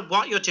 it doesn't matter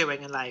what you're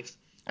doing in life.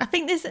 I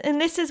think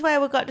this is where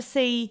we got to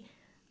see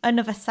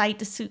another side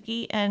to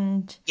Suki,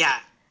 and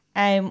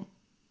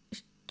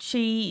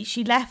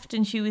she left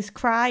and she was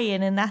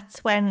crying, and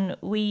that's when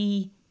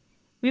we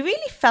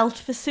really felt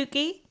for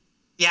Suki.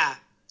 Yeah,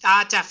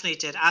 I definitely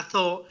did. I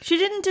thought she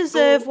didn't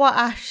deserve what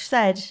Ash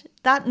said.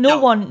 That no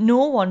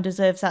one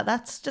deserves that.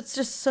 That's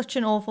just such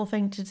an awful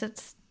thing to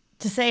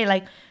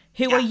say.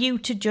 Who are you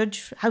to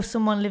judge how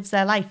someone lives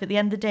their life? At the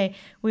end of the day,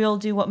 we all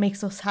do what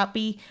makes us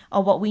happy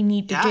or what we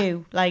need to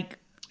do.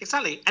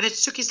 Exactly. And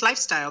it's Suki's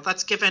lifestyle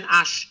that's given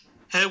Ash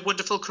her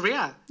wonderful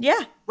career. Yeah.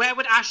 Where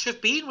would Ash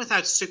have been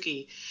without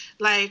Suki?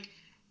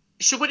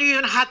 She wouldn't have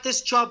even had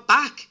this job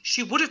back.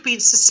 She would have been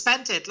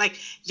suspended.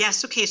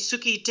 Yes, okay,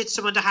 Suki did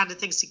some underhanded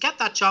things to get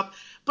that job,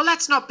 but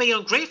let's not be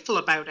ungrateful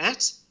about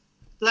it.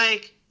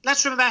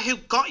 Let's remember who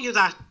got you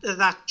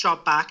that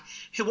job back,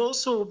 who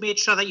also made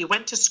sure that you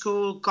went to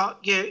school, got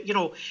you,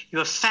 you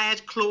were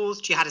fed,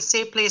 clothed, you had a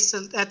safe place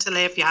to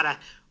live, you had a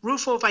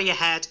roof over your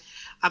head.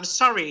 I'm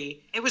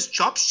sorry, it was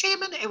job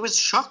shaming. It was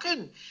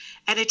shocking.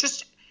 And it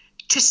just,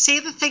 to say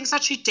the things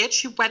that she did,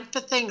 she went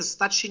for things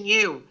that she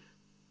knew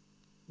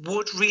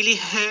would really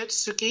hurt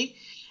Suki.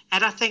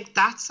 And I think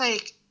that's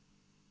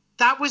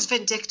that was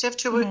vindictive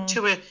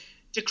to a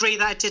degree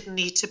that it didn't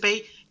need to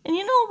be. And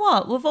you know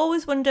what? We've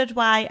always wondered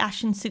why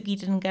Ash and Suki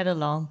didn't get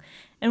along.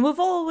 And we've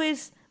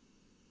always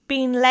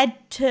been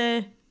led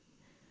to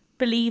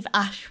believe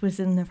Ash was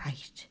in the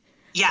right.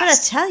 Yes. But I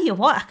tell you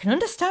what, I can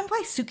understand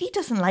why Suki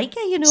doesn't like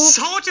her,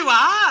 So do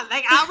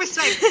I. I was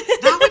like,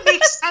 that would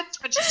make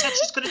sense when she said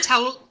she's going to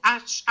tell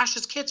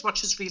Ash's kids what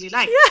she's really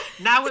like.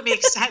 Now it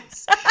makes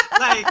sense.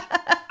 Like,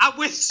 I'm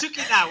with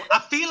Suki now. I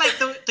feel like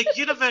the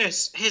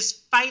universe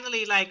has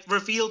finally, like,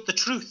 revealed the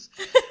truth.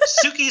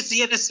 Suki's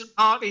the innocent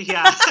party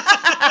here.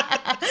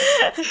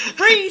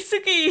 Free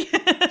Suki.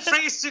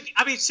 Free Suki.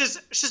 I mean, she's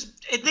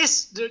in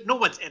this. No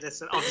one's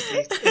innocent,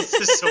 obviously. It's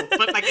just so,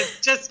 but like,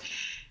 it's just.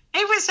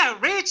 It was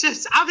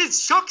outrageous. I'm in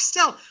shock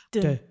still.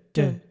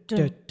 Gavin's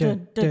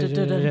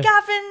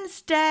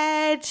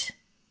dead.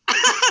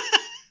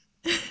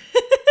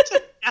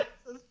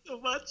 So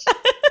much.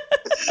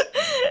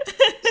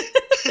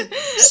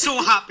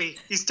 So happy.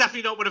 He's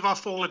definitely not one of our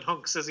fallen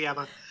hunks, is he,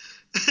 Emma?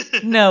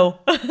 No.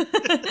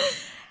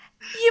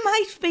 You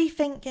might be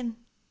thinking,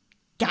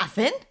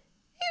 Gavin?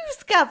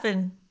 Who's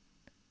Gavin?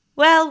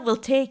 Well, we'll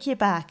take you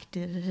back.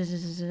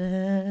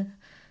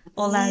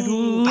 All that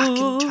back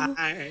in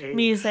time.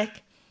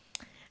 Music.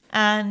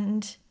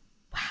 And,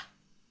 wow.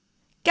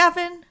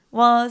 Gavin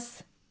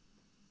was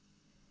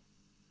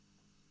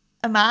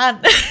a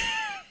man.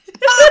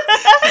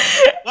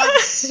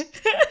 Once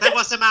there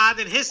was a man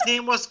and his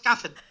name was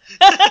Gavin.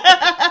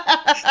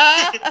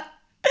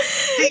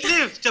 He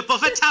lived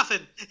above a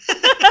tavern.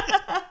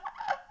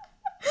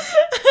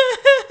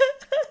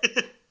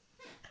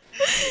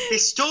 He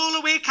stole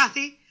away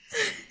Kathy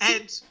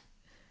and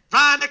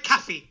ran a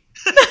cafe.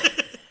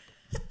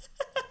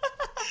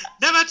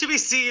 Never to be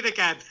seen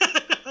again.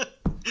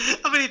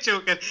 I'm only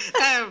joking.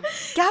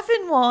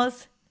 Gavin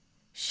was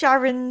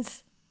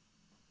Sharon's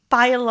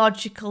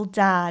biological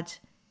dad.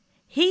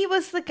 He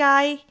was the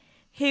guy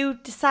who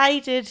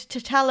decided to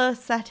tell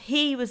us that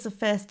he was the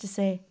first to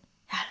say,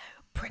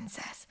 "Hello,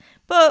 princess."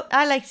 But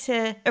I like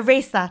to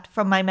erase that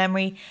from my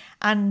memory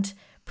and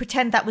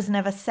pretend that was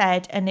never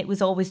said and it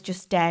was always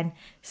just Den.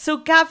 So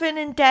Gavin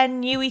and Den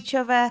knew each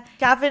other.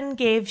 Gavin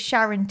gave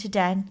Sharon to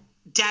Den.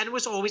 Den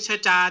was always her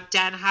dad.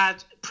 Den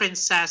had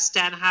princess.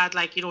 Den had,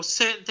 like, you know,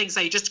 certain things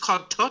that you just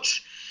can't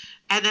touch.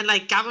 And then,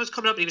 like, Gavin was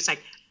coming up and he was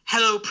like,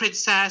 "Hello,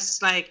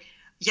 princess. Like,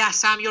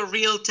 yes, I'm your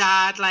real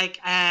dad. Like,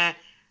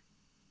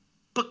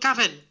 but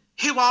Gavin,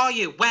 who are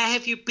you? Where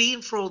have you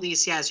been for all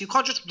these years? You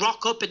can't just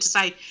rock up and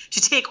decide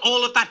to take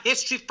all of that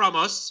history from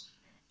us."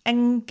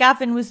 And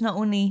Gavin was not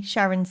only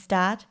Sharon's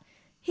dad,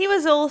 he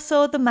was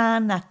also the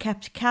man that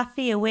kept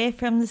Kathy away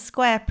from the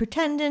square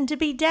pretending to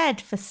be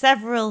dead for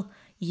several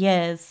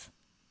years.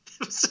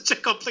 It was such a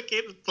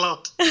complicated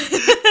plot.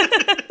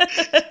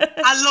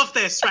 I love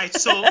this, right?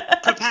 So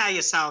prepare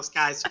yourselves,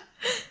 guys.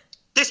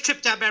 This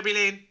trip down memory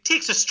lane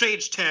takes a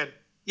strange turn.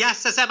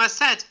 Yes, as Emma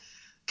said,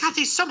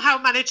 Kathy somehow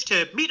managed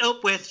to meet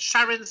up with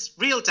Sharon's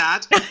real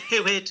dad,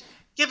 who had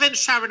given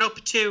Sharon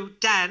up to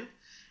Den.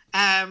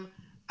 And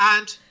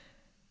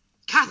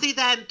Kathy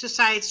then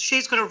decides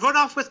she's going to run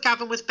off with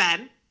Gavin with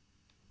Ben.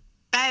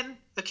 Ben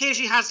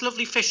occasionally has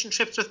lovely fish and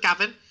chips with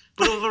Gavin,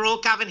 but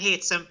overall Gavin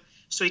hates him.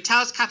 So he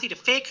tells Kathy to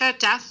fake her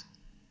death,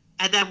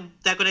 and then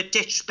they're going to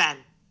ditch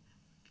Ben.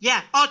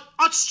 Yeah,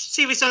 odd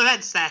series of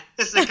events there,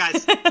 isn't it,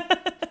 guys?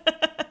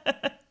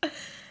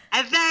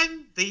 And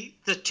then the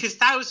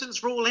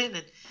 2000s roll in,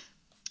 and,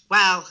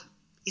 well,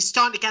 he's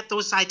starting to get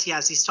those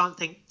ideas. He's starting to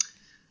think,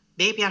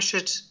 maybe I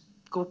should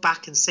go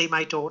back and see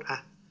my daughter.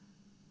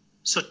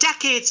 So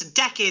decades and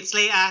decades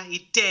later,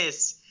 he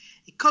does.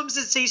 He comes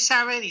and sees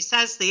Sharon. He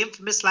says the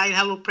infamous line,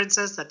 "Hello,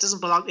 princess," that doesn't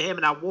belong to him,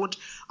 and I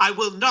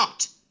will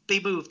not be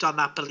moved on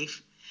that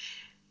belief.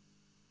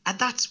 And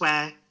that's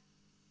where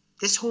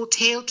this whole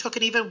tale took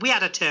an even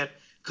weirder turn,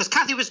 because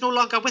Kathy was no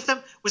longer with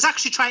him, was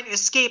actually trying to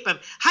escape him,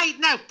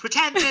 hiding out,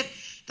 pretending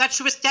that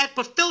she was dead,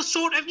 but Phil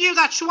sort of knew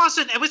that she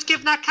wasn't and was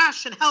giving her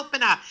cash and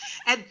helping her.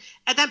 And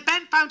then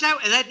Ben found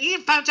out, and then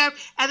Ian found out,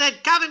 and then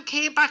Gavin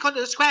came back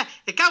onto the square,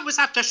 and Gavin was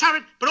after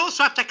Sharon, but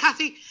also after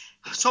Kathy.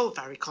 It's all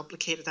very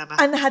complicated, Emma.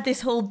 And they had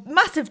this whole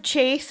massive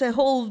chase, a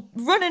whole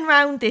running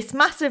around this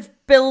massive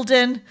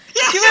building.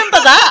 Yeah. Do you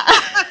remember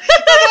that?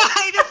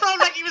 It felt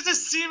like he was a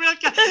serial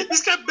killer.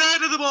 He's going to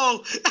murder them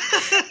all.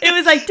 It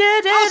was like...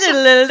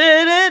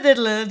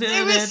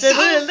 It was so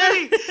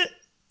funny.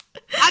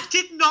 I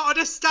did not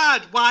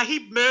understand why he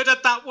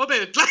murdered that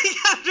woman. Like,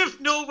 out of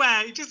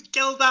nowhere, he just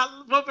killed that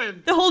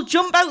woman. The whole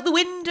jump out the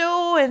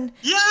window and...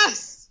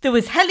 Yes! There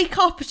was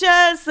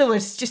helicopters. There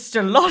was just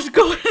a lot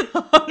going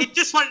on. He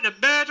just wanted to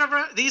murder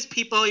these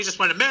people. He just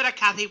wanted to murder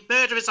Kathy,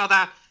 murder his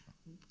other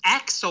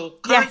ex or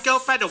current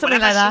girlfriend or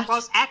whatever like she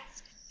was. Ex.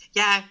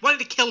 Yeah, wanted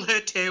to kill her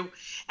too.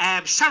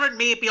 Sharon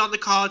may be on the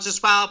cards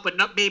as well, but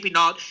maybe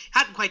not.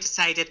 Hadn't quite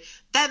decided.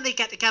 Then they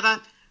get together.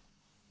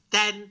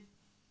 Then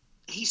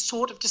he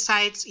sort of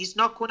decides he's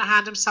not going to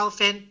hand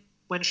himself in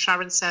when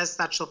Sharon says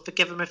that she'll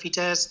forgive him if he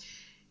does.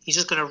 He's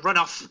just going to run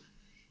off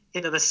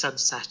into the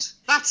sunset.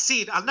 That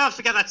scene, I'll never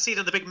forget that scene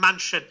in the big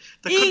mansion,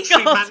 the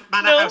country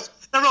manor house.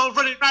 They're all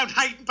running around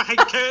hiding behind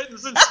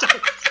curtains and stuff.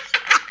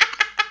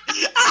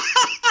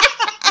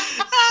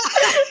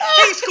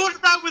 He's going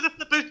around with a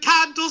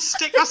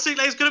candlestick. I think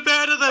he's going to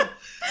murder them.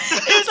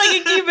 It was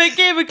like a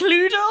game of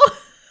Cluedo.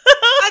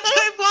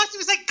 It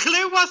was like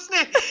Clue,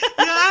 wasn't it?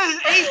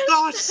 Yeah,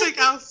 God, sing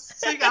else.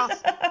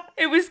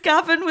 It was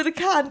Gavin with a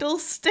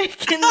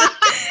candlestick in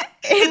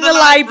the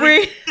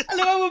library. I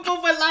know we're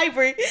both in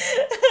library.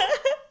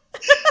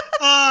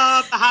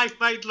 Oh, the hive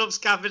mind loves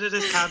Gavin and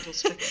his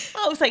candlestick.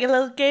 Oh, it was like a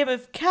little game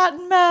of cat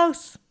and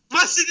mouse.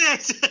 Wasn't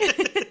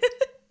it?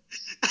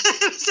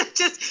 It's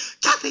just,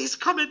 Kathy's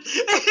coming.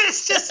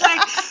 It's just like,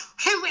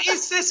 who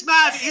is this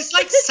man? He's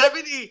like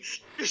 70.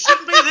 You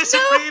shouldn't be this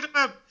afraid of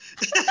him.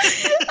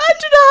 I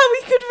don't know how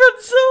he could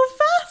run so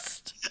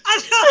fast. I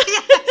know,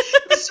 yeah.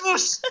 He's the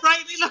most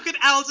sprightly looking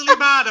elderly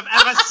man I've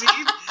ever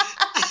seen.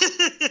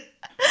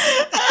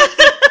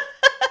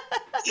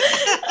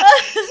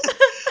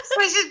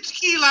 Where's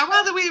Tequila?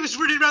 Well, the way he was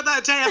running around that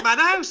entire man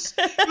house.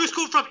 He was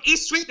going from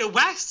East Street to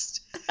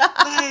West.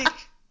 Like,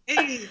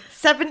 hey.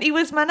 70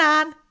 was my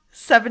nan.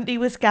 70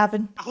 was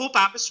Gavin. I hope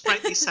I'm a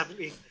sprightly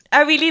 70.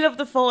 I really love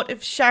the thought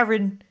of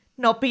Sharon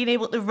not being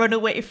able to run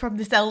away from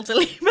this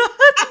elderly man.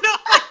 I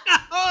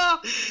know.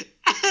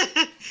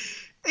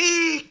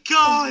 Hey,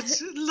 God,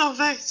 love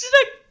it. Should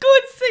I go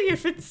and see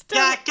if it's still...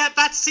 Yeah, get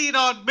that scene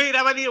on. Mate,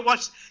 I need to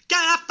watch. Get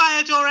that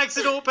fire door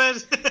exit open.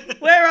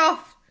 We're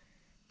off.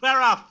 We're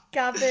off.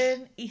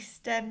 Gavin,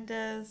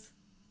 EastEnders.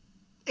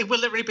 It will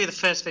literally be the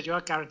first video,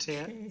 I guarantee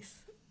it.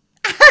 Yes.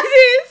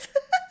 It is.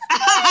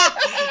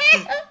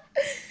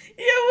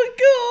 Here we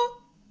go.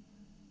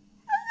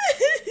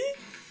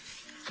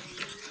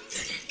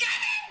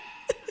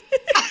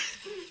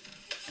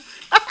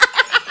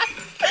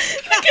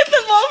 Look at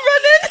them all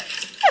running.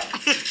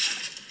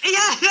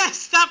 Yeah,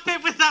 that's that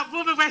bit with that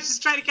woman where she's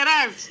trying to get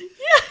out.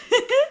 Yeah.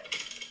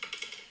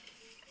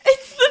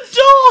 It's the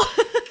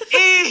door.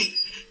 Hey.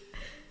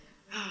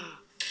 Oh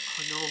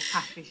no,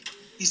 Happy.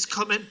 He's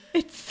coming.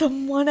 It's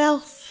someone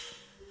else.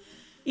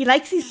 He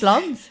likes his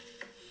blondes.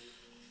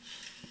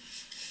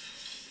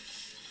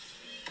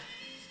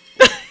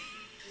 And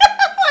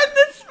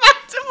they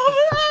smacked him over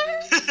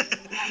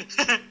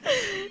there.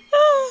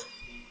 Oh.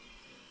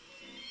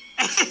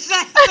 It's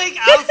that thing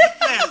out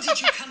there. How did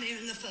you come here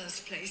in the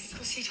first place?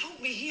 Because he told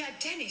me he had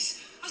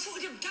Dennis. I thought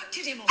he'd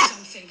abducted him or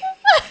something.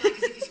 Like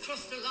as if he's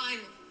crossed the line.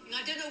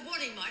 I don't know what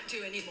he might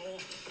do anymore.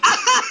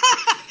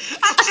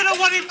 I don't know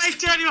what he might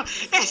do anymore.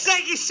 It's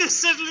like he's just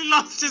suddenly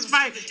lost his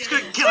mind. He's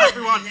going to kill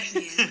everyone. Let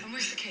me in. And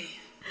where's the key?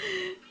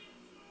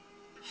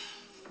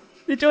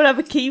 They don't have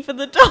a key for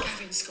the door.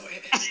 Gavin's got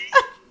it.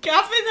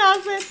 Gavin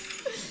has it.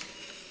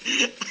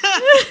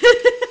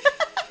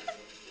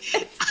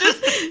 It's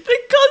just the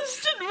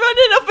constant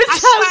running up and I down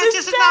swear, the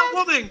doesn't stairs. that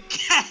woman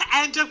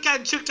end up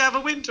getting chucked out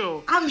of a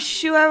window? I'm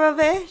sure of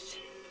it.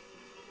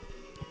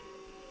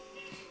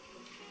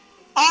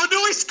 Oh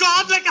no, he's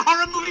gone like a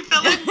horror movie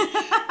villain.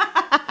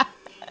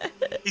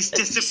 He's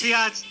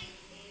disappeared.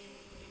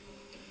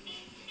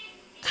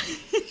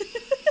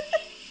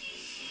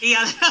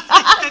 Yeah,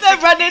 They're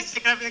running.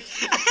 Look at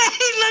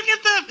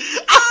them.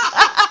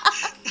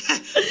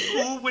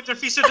 Oh, wonder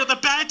if he's under the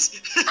bed.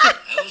 That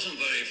wasn't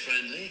very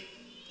friendly.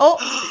 Oh,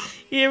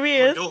 here he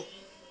is. No.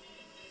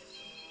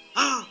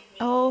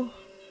 Oh.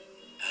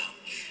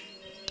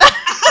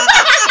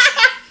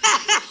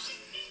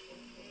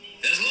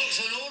 There's locks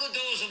on all the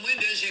doors and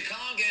windows. You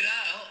can't get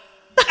out.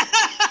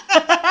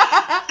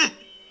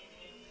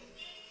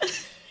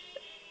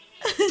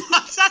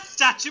 What's that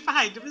statue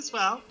behind him as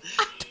well?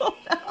 I don't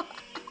know.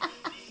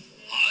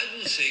 Hide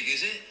and seek,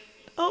 is it?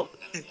 Oh,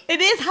 it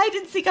is hide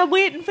and seek. I'm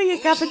waiting for you,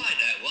 Always Gavin. like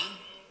that one.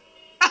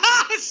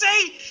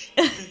 See?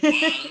 1,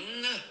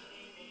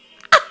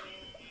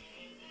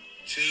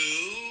 2,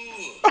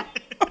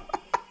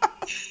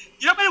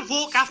 You're not going to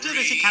walk after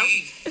this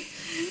accountant.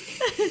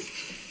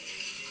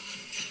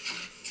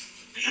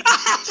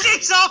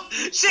 She's off.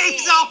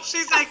 She's off.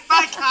 She's like,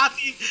 bye,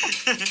 Kathy.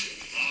 5,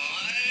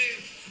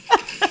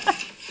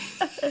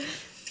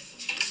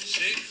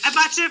 6.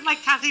 Imagine if,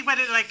 like, Kathy went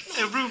in, like,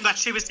 a room that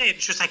she was in.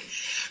 She was like,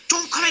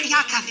 don't come in here,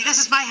 Kathy. This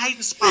is my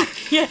hiding spot.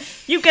 Yeah,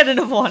 you get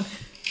another one.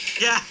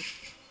 Yeah.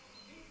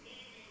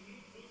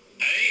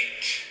 8.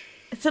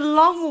 It's a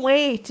long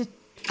way for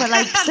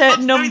like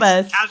certain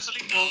numbers.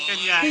 Casually walking,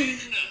 yeah.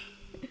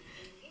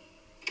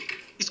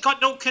 He's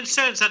got no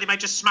concerns that he might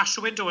just smash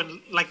the window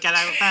and, like, get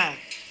out of there.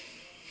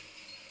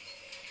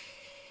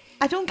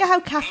 I don't get how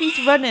Kathy's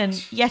running,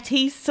 yet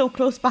he's so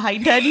close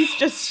behind her and he's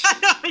just...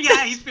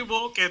 Yeah, he's been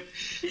walking.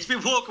 He's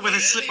been walking with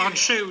his slip-on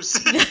shoes.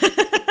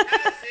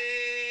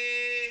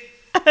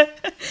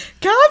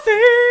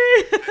 Kathy!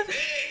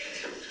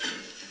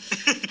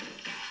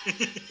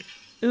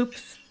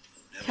 Oops.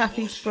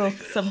 Kathy's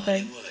broke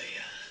something.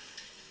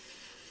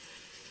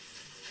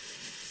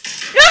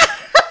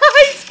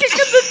 He's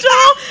kicking the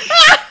door!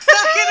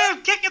 Look at him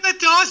kicking the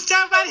doors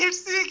down, man. Who do you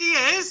think he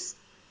is?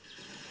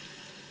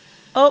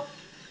 Oh.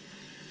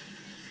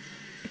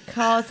 The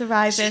car's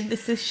arriving.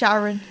 This is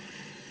Sharon.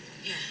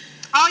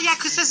 Oh, yeah,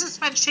 because this is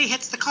when she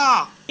hits the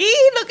car.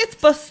 Look, it's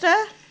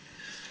Buster,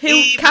 who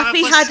Hey,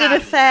 Kathy Mama had an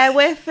Buster. affair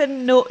with,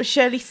 and no,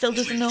 Shirley still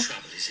He's doesn't in know.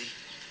 trouble, is he?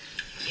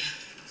 Yeah.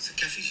 So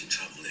Kathy's in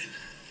trouble then.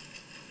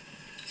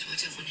 So I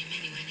don't want him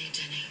anywhere near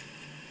Denny.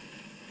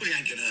 Well, he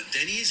ain't gonna hurt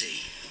Denny, is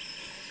he?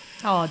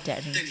 Oh,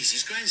 Denny. Denny's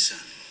his grandson.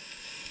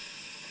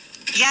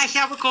 Yeah,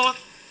 here we go.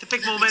 The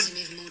big That moment. makes him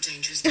even more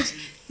dangerous, honest,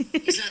 isn't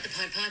it? He's like the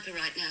Pied Piper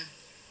right now.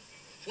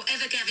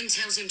 Whatever Gavin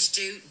tells him to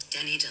do,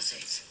 Denny does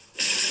it.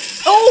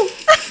 Oh!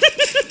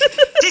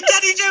 Did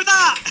Denny do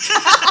that?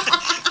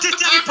 Did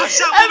Denny push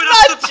that woman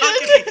off the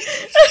balcony?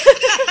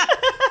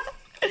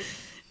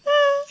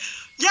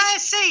 Yeah,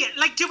 see,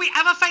 like, do we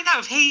ever find out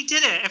if he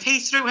did it? If he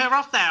threw her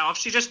off there, or if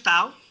she just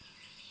fell?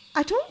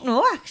 I don't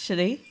know,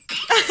 actually.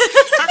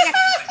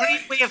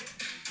 Great way of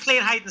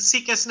playing hide and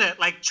seek, isn't it?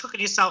 Like chucking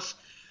yourself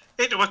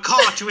into a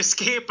car to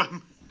escape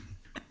him.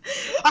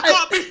 I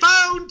can't be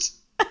found!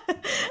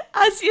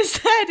 As you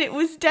said, it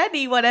was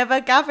Denny.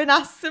 Whatever Gavin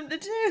asks him to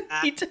do,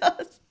 he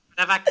does.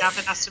 Whatever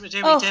Gavin asked him to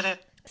do, he did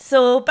it.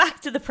 So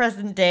back to the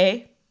present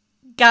day.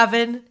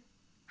 Gavin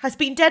has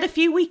been dead a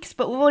few weeks,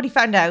 but we've already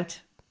found out.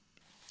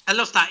 I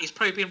love that. He's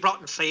probably been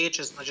rotten for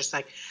ages. And they're just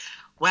like,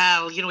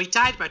 well, you know, he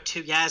died about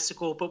 2 years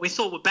ago, but we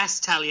thought we'd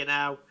best tell you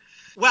now.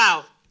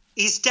 Well,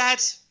 he's dead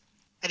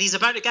and he's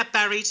about to get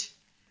buried.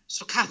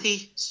 So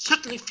Kathy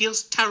suddenly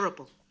feels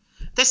terrible.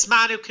 This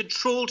man who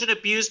controlled and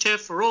abused her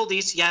for all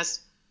these years.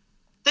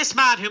 This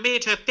man who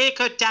made her fake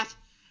her death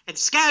and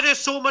scared her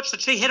so much that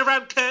she hid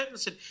around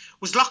curtains and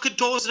was locking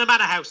doors in a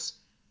manor house.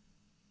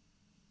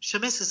 She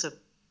misses him.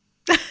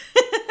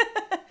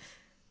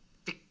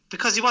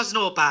 Because he wasn't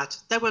all bad.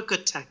 There were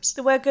good times.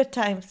 There were good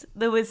times.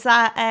 There was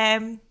that,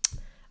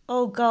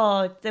 oh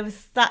God, there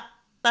was that,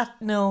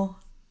 no.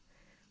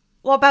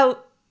 What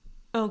about,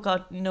 oh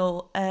God,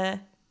 no.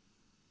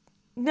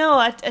 No,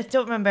 I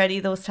don't remember any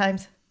of those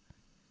times.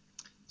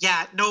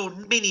 Yeah, no,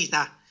 me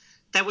neither.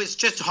 There was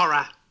just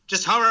horror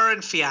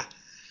and fear.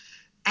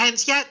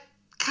 And yet,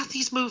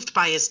 Kathy's moved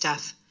by his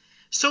death.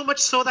 So much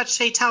so that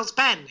she tells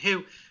Ben,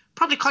 who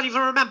probably can't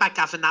even remember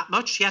Gavin that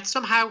much, yet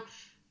somehow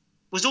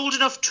was old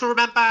enough to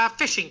remember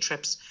fishing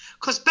trips.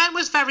 Because Ben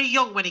was very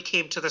young when he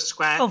came to the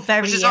square. Oh,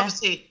 very, which is yeah.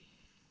 obviously,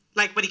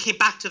 like when he came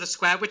back to the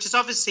square, which is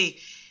obviously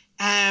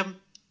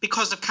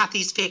because of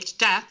Kathy's faked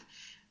death.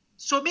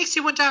 So it makes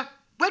you wonder,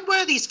 when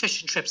were these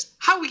fishing trips?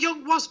 How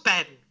young was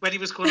Ben when he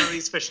was going on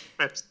these fishing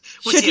trips?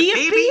 Was Should he a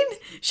have baby? been?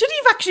 Should he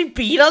have actually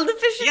been on the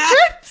fishing Yeah.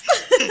 trips?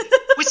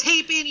 Was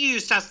he being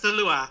used as the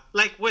lure?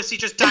 Like, was he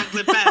just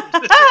dangling Ben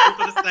over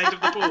the side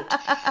of the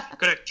boat?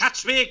 Gonna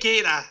catch me a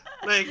gator.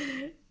 Like,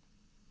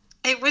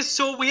 it was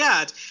so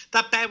weird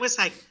that Ben was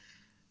like,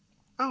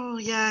 oh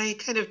yeah, he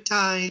kind of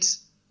died.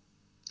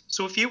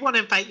 So if you want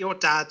to invite your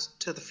dad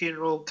to the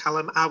funeral,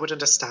 Callum, I would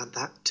understand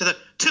that. To the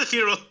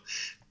funeral.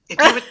 If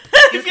you would,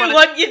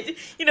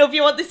 If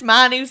you want this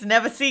man who's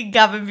never seen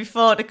Gavin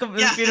before to come to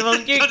the funeral,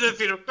 go to the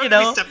funeral. Go you to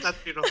know. his stepdad's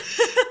funeral.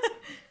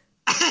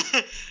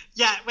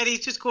 Yeah, when he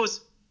just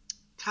goes,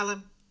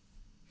 Callum,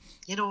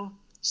 you know,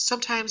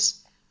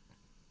 sometimes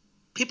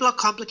people are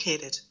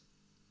complicated.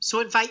 So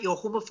invite your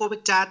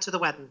homophobic dad to the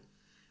wedding.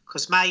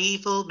 Because my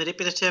evil,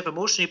 manipulative,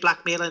 emotionally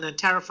blackmailing and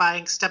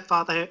terrifying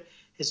stepfather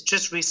has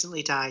just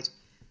recently died.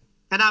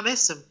 And I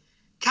miss him.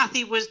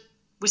 Kathy was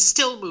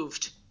still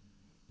moved.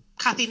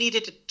 Kathy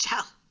needed to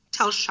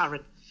tell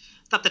Sharon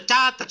that the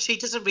dad that she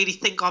doesn't really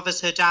think of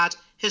as her dad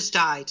has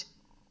died.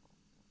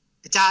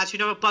 The dad who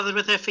never bothered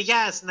with her for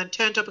years and then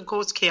turned up and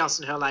caused chaos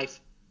in her life.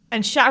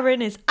 And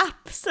Sharon is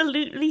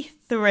absolutely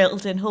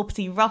thrilled and hopes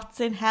he rots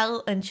in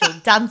hell and she'll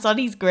dance on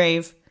his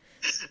grave.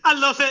 I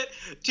love it.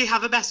 Do you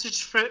have a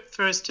message for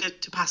us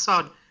to pass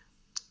on?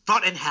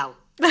 Rot in hell.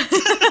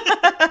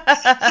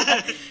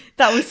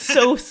 That was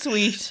so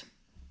sweet.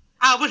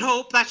 I would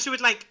hope that she would,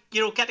 like,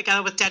 you know, get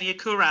together with Denny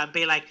Akura and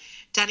be like,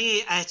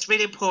 Denny, it's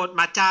really important.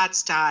 My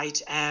dad's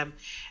died, and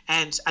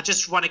I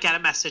just want to get a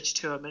message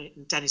to him.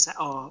 And Denny's like,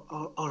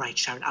 oh, all right,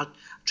 Sharon, I'll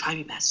try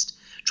my best.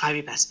 Try my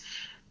best.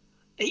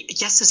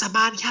 Yes, there's a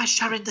man here,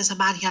 Sharon. There's a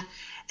man here,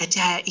 and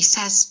he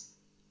says,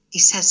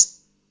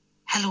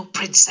 hello,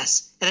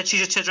 princess. And then she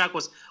just turns around and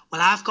goes,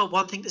 well, I've got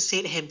one thing to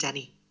say to him,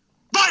 Denny.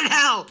 Rot in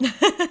hell!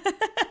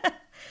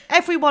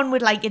 Everyone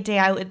would like a day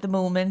out at the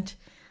moment.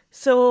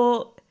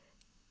 So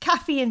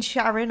Kathy and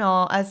Sharon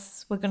are,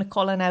 as we're going to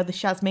call her now, the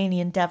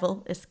Shazmanian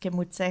devil, as Kim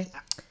would say.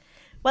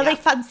 Well, they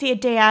fancy a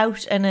day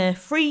out and a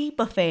free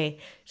buffet.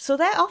 So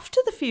they're off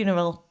to the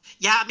funeral.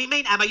 Yeah, I mean, me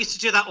and Emma used to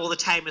do that all the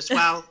time as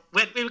well.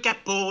 When we would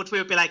get bored, we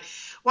would be like,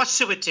 what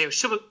should we do?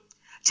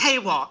 Tell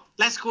you what,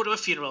 let's go to a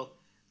funeral.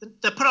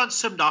 They put on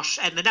some nosh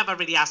and they never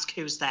really ask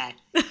who's there.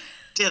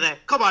 Do they?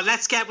 Come on,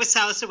 let's get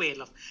ourselves away,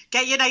 love.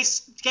 Get your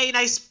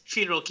nice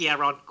funeral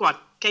gear on. Go on,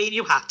 get your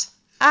new hat.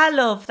 I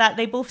love that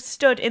they both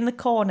stood in the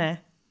corner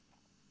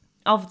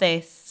of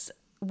this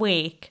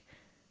wake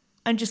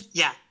and just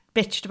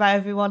bitched about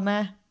everyone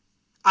there.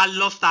 I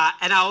love that.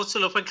 And I also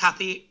love when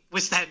Kathy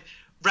was then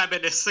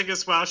reminiscing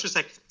as well. She was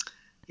like,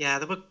 yeah,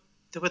 there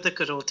were the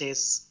good old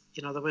days.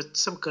 You know, there were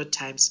some good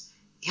times.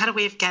 You had a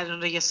way of getting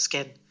under your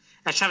skin.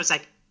 And Sharon was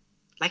like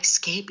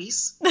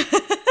scabies.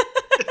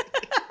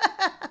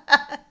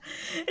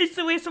 It's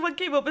the way someone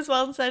came up as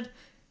well and said,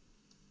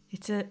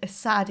 it's a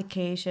sad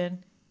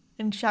occasion.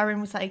 And Sharon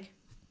was like,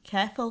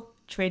 careful,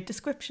 trade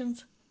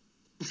descriptions.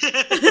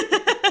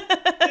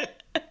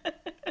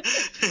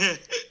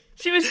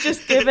 She was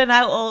just giving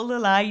out all the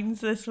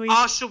lines this week.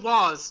 Oh, she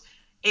was.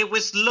 It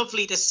was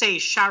lovely to see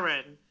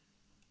Sharon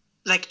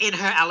like in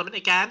her element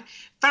again.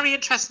 Very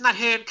interesting that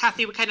her and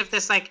Kathy were kind of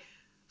this like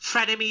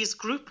frenemies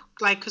group.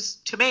 Like, because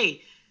to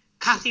me,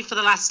 Kathy for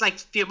the last like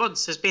few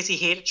months has basically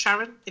hated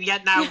Sharon, and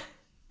yet now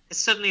is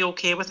suddenly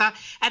okay with her.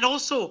 And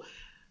also,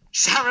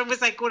 Sharon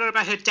was like going on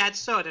about her dead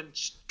son, and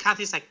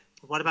Kathy's like,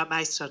 "What about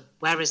my son?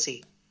 Where is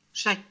he?"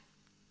 She's like,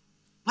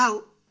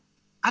 "Well,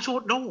 I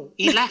don't know.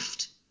 He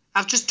left.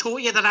 I've just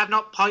told you that I've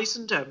not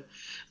poisoned him.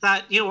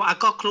 That, you know, I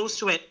got close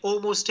to it,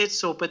 almost did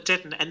so, but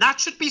didn't. And that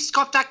should be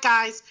scoffed at,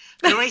 guys.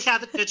 We already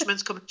had the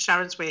judgments coming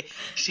Sharon's way.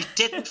 She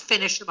didn't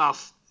finish him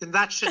off, and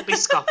that should be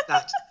scoffed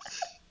at.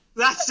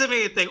 That's the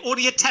main thing.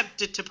 Only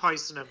attempted to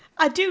poison him.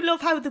 I do love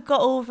how they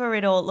got over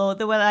it all, though.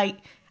 They were like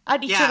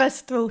at each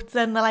other's throats,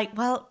 and they're like,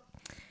 well,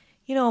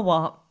 you know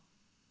what?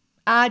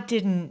 I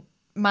didn't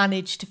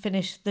manage to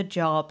finish the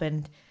job,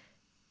 and,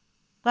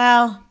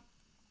 well,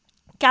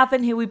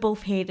 Gavin, who we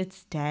both hated,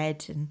 is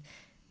dead, and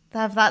they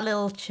have that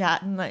little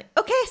chat, and like,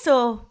 okay,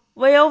 so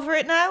we're over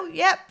it now?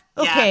 Yep,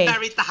 okay. Yeah,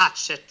 buried the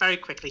hatchet very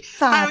quickly.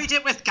 Fab. Buried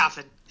it with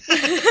Gavin.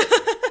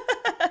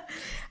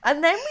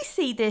 And then we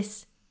see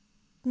this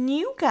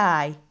new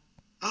guy.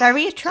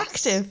 Very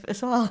attractive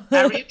as well.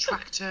 Very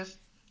attractive.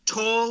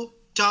 Tall,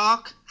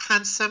 dark,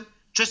 handsome.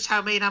 Just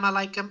how me and Emma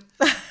like him.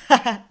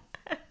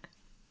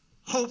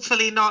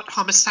 Hopefully not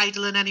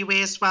homicidal in any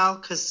way as well,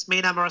 because me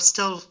and Emma are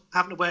still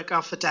having to work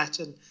off a debt.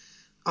 And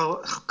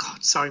oh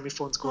God, sorry, my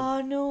phone's going.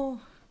 Oh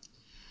no.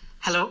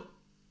 Hello?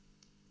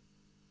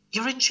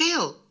 You're in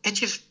jail, and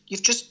you've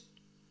just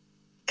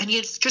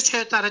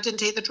heard that I didn't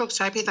take the drugs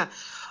type either.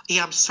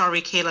 Yeah, I'm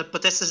sorry, Caleb,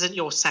 but this isn't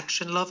your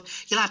section, love.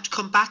 You'll have to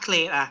come back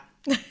later.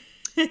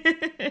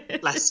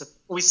 Bless him.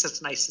 Always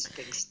says nicest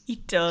things. He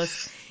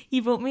does.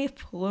 He wrote me a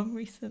poem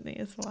recently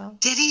as well.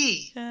 Did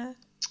he? Yeah.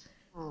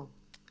 Oh.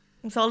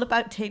 It's all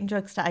about taking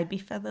drugs to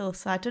Ibiza though,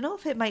 so I don't know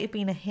if it might have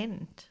been a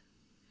hint.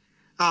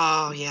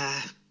 Oh,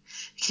 yeah.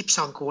 He keeps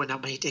on going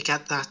at me to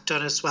get that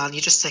done as well. And you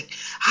just think,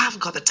 I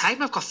haven't got the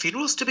time. I've got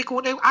funerals to be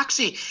going to.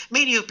 Actually,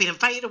 me and you have been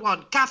invited to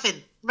one.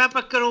 Gavin.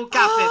 Remember good old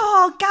Gavin?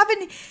 Oh,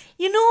 Gavin.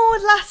 You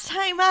know, last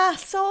time I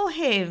saw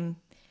him,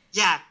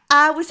 Yeah.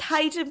 I was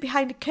hiding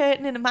behind a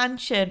curtain in a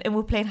mansion and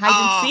we're playing hide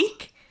and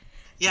seek.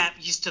 Yeah,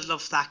 he used to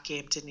love that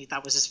game, didn't he?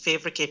 That was his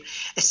favourite game.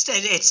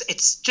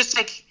 It's just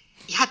like,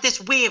 he had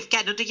this way of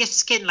getting under your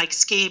skin like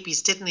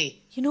scabies, didn't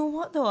he? You know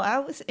what, though? I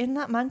was in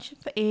that mansion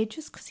for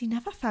ages because he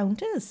never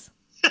found us.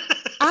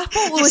 I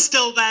thought we You're were...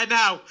 still there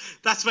now.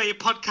 That's where you're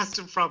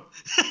podcasting from.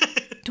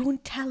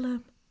 Don't tell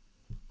him.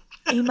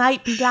 He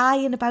might be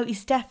lying about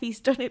his death.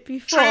 He's done it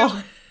before.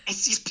 True.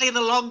 He's playing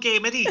the long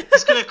game, isn't he?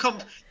 He's going to come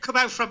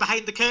out from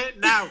behind the curtain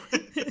now.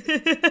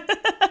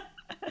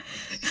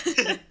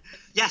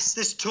 Yes,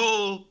 this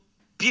tall,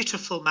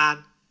 beautiful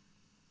man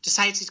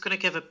decides he's going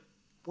to give a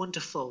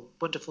wonderful,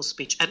 wonderful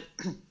speech. And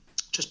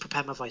just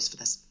prepare my voice for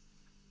this.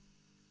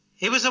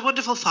 He was a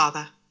wonderful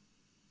father.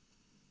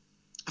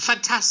 A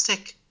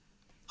fantastic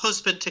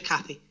husband to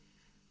Kathy.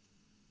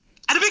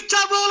 And a big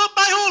drum roll up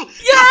my hole!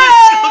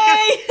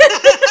 Yay!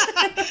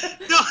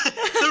 No,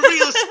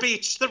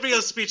 the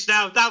real speech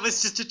now. That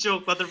was just a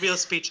joke, but the real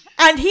speech.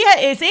 And here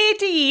is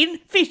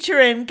Aideen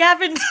featuring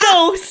Gavin's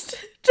ghost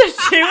to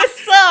do a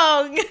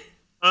song.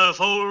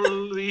 Of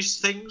all these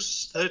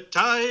things that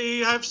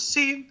I have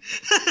seen.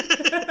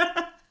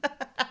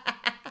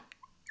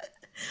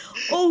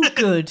 Oh,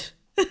 good.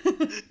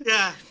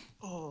 Yeah.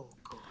 Oh,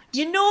 God.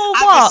 You know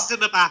And what? this is in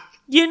the back.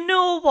 You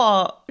know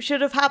what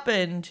should have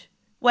happened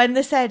when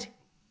they said,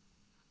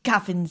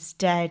 Gavin's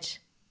dead.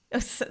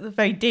 That's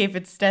very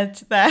David's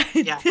dead there.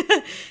 Yeah.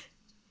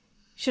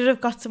 Should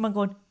have got someone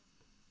going,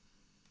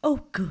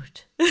 oh,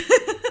 good.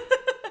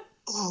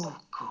 Oh,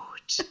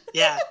 good.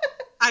 Yeah.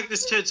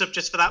 Agnes turns up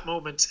just for that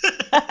moment.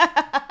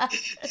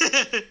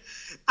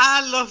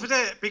 I loved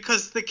it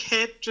because the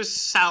kid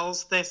just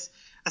sells this.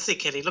 I say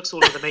kid, he looks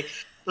older than me.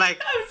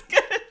 Like, I was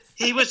good.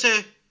 he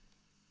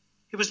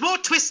was more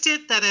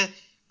twisted than a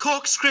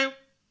corkscrew.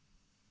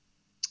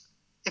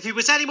 If he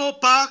was any more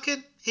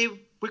barking,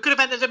 we could have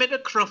ended him into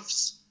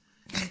crufts.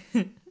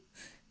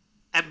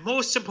 And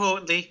most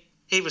importantly,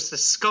 he was the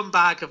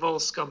scumbag of all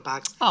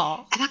scumbags.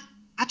 Aw. And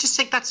I just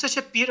think that's such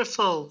a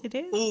beautiful It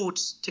is. ode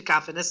to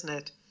Gavin, isn't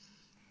it?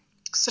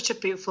 Such a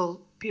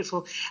beautiful,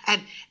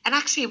 and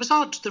actually it was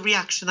odd the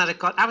reaction that it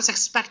got. I was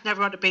expecting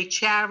everyone to be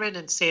cheering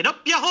and saying "Up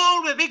your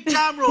hole with big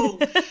jam roll,"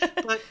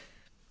 but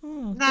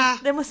nah,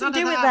 They mustn't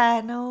none do of it that.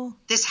 there, no.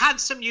 This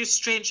handsome new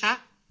stranger,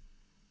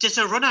 just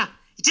a runner.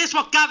 He does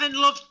what Gavin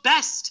loves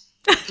best.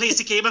 He plays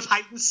a game of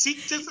hide and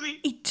seek, doesn't he?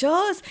 He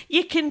does.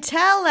 You can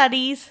tell that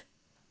he's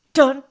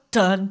dun,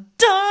 dun,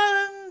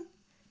 dun,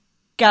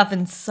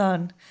 Gavin's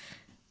son.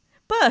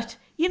 But,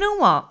 you know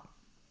what?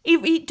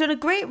 He done a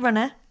great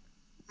runner.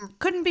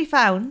 Couldn't be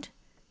found.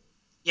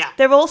 Yeah.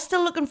 They're all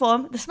still looking for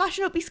him. They're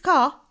smashing up his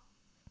car.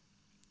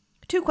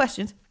 2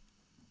 questions.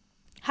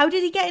 How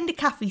did he get into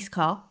Kathy's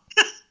car?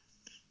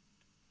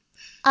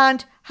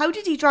 And how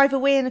did he drive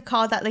away in a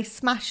car that they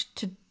smashed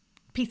to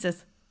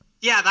pieces?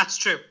 Yeah, that's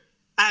true.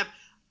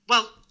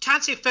 Well, to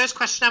answer your first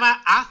question,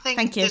 Emma, I think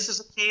Thank you. this is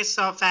a case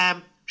of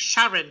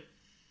Sharon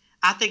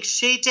I think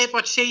she did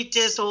what she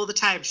does all the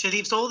time. She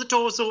leaves all the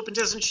doors open,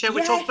 doesn't she?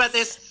 We talked about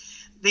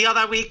this the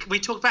other week. We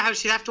talked about how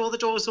she left all the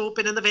doors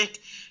open in the Vic.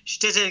 She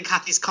did it in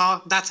Kathy's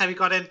car. That's how we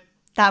got in.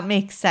 That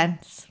makes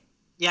sense.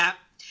 Yeah.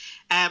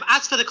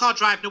 As for the car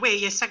driving away,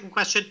 your second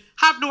question,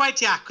 have no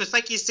idea, because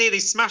like you say, they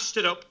smashed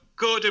it up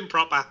good and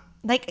proper.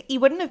 Like, he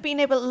wouldn't have been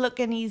able to look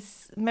in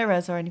his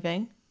mirrors or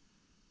anything.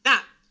 Nah,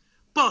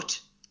 but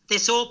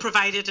this all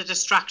provided a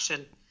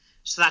distraction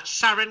so that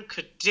Sharon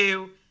could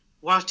do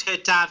what her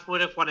dad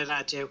would have wanted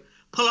her to do.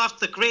 Pull off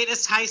the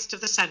greatest heist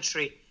of the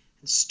century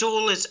and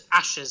stole his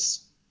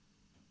ashes.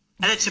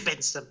 And then to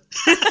bins them.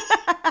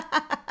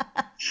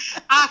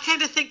 I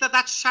kind of think that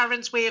that's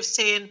Sharon's way of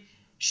saying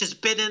she's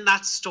been in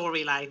that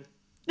storyline.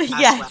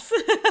 Yes.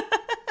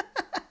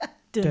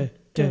 Da.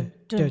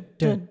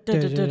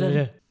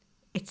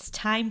 It's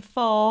time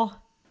for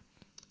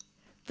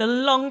the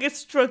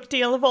longest drug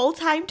deal of all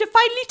time to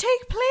finally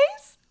take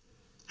place.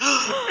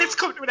 It's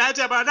come to an end,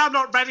 Emma, and I'm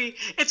not ready.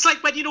 It's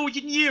like when you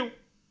knew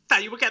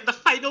that you were getting the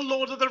final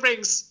Lord of the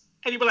Rings,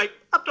 and you were like,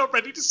 I'm not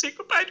ready to say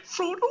goodbye to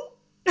Frodo.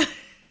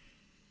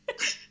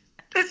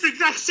 It's the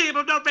exact same.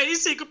 I'm not ready to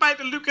say goodbye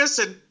to Lucas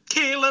and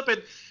Caleb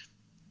and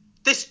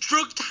this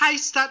drugged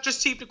heist that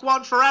just seemed to go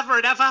on forever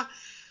and ever.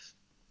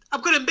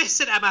 I'm going to miss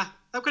it, Emma.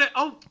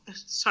 Oh,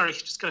 sorry,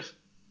 just going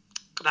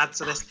to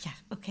answer this. Yeah,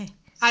 okay.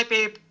 Hi,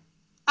 babe.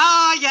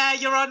 Ah, yeah,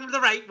 you're on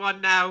the right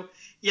one now.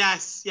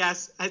 Yes,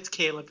 it's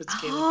Caleb. He's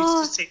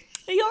just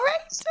Are you all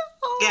right?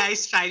 Oh. Yeah,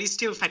 he's fine. He's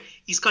doing fine.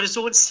 He's got his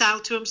own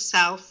cell to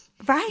himself.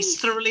 Right. He's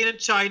thoroughly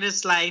enjoying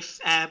his life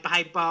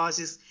behind bars.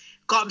 He's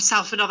got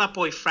himself another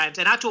boyfriend,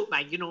 and I don't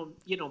mind. You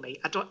know me.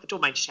 I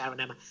don't mind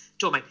sharing, Emma.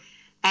 Don't mind.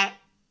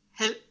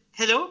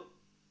 Hello?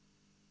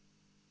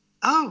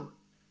 Oh,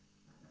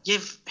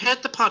 you've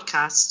heard the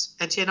podcast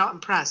and you're not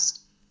impressed.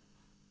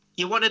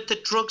 You wanted the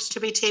drugs to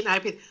be taken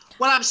out.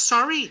 Well, I'm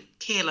sorry,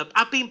 Caleb.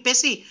 I've been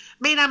busy.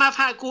 Me and Emma have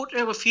had to go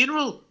to a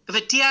funeral of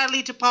a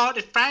dearly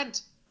departed friend.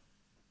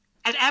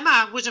 And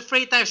Emma was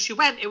afraid that if she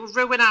went, it would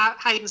ruin our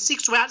hide and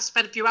seek. So we had to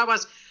spend a few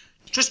hours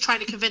just trying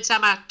to convince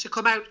Emma to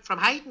come out from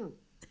hiding.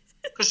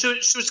 Because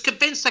she was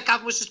convinced that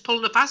Gavin was just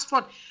pulling a fast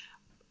one.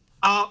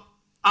 Oh,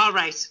 all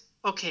right.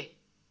 Okay.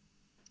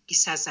 He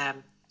says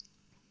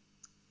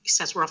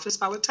we're off his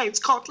Valentine's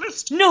card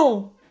list.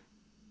 No.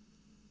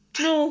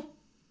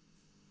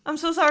 I'm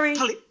so sorry.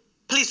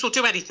 Please, we'll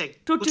do anything.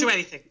 We'll do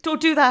anything. Don't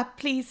do that,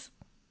 please.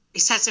 He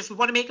says if we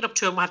want to make it up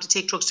to him, we'll have to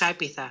take drugs to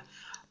Ibiza.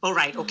 All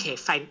right, okay,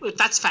 fine.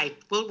 That's fine.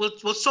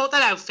 We'll sort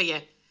that out for you.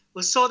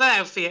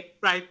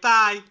 Right,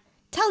 bye.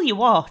 Tell you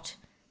what,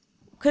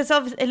 because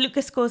obviously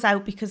Lucas goes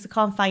out because they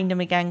can't find him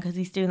again because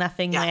he's doing that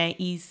thing where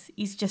he's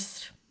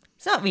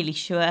not really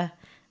sure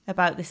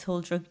about this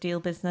whole drug deal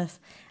business.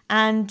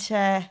 And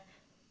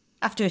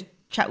after a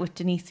chat with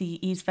Denise,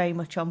 he's very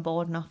much on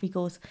board and off he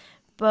goes.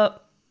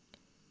 But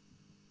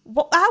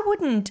I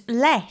wouldn't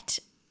let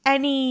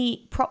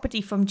any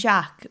property from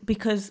Jack,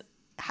 because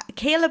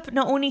Caleb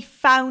not only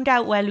found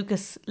out where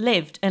Lucas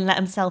lived and let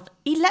himself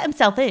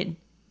in.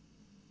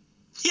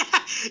 Yeah,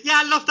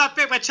 I love that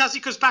bit where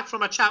Chelsea comes back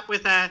from a chat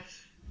with her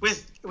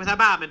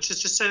mum, and she's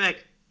just saying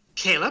like,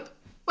 Caleb,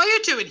 what are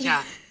you doing here?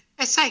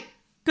 It's like,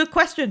 good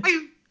question.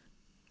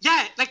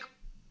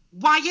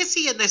 Why is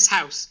he in this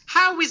house?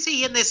 How is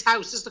he in this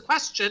house is the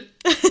question.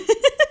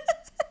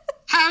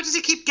 How does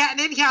he keep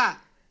getting in here?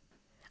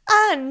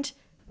 And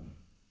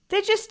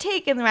they're just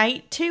taking,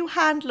 right, 2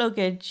 hand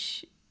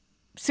luggage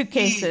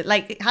suitcases,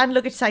 like hand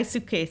luggage size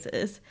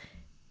suitcases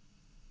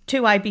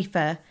to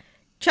Ibiza.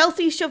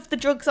 Chelsea shoved the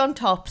drugs on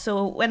top,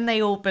 so when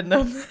they open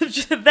them,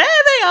 there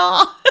they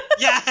are.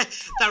 Yeah,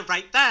 they're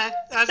right there.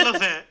 I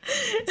love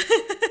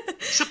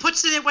it. She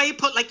puts it in where you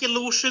put like your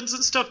lotions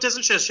and stuff,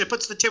 doesn't she? She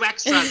puts the 2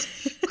 extras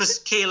because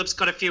Caleb's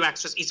got a few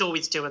extras. He's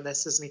always doing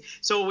this, isn't he?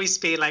 He's always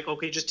being like,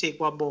 okay, just take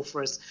one more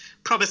for us.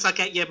 Promise I'll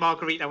get you a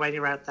margarita when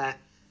you're out there.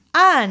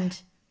 And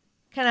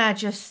can I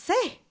just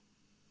say,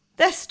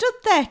 they're stood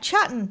there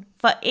chatting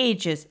for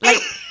ages.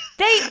 Like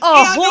they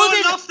are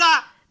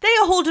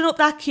holding up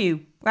that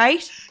queue,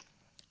 right?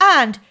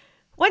 And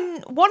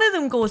when one of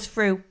them goes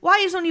through, why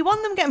is only one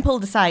of them getting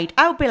pulled aside?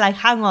 I would be like,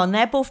 hang on,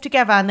 they're both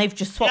together and they've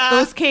just swapped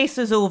those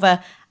cases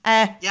over.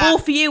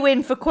 Both of you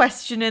in for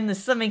questioning.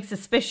 There's something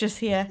suspicious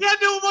here. Yeah,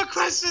 no more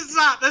questions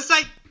that. There's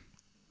like,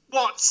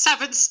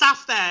 7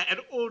 staff there and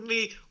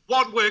only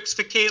one works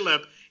for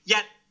Caleb,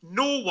 yet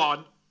no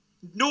one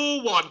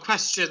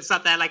questions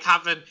that they're like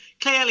having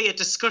clearly a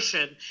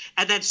discussion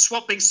and then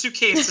swapping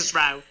suitcases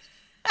round.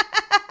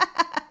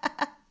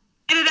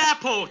 In an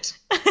airport.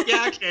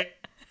 Yeah, okay.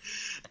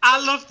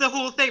 I love the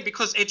whole thing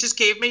because it just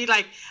gave me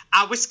like,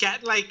 I was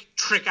getting like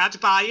triggered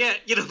by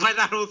it, by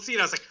that whole scene.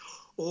 I was like,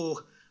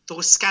 oh,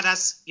 those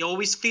scanners, you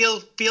always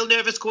feel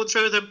nervous going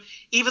through them.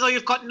 Even though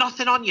you've got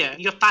nothing on you,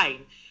 you're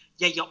fine.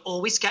 Yeah, you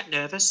always get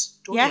nervous,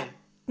 don't you?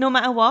 No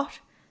matter what.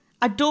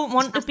 I don't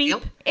want to beep.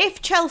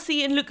 If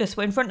Chelsea and Lucas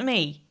were in front of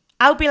me,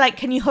 I would be like,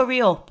 can you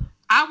hurry up?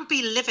 I would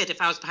be livid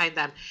if I was behind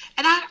them.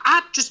 And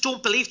I just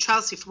don't believe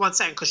Chelsea for one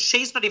second because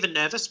she's not even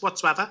nervous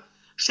whatsoever.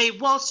 She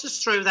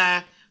waltzes through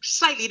there,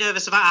 slightly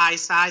nervous of her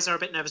eyes. Her eyes are a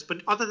bit nervous,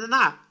 but other than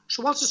that,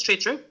 she waltzes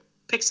straight through,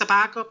 picks her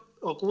bag up,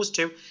 or goes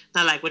to. And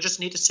they're like, we just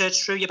need to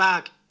search through your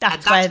bag.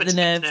 That's where the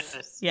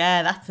nerves.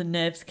 Yeah, that's the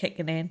nerves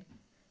kicking in.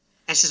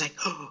 And she's like,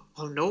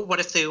 oh no, what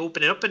if they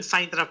open it up and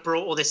find that I've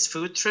brought all this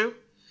food through?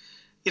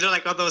 You know,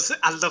 like on those,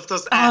 I love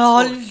those. I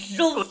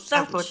love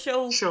that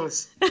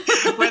shows.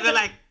 Where they're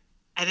like,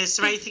 and is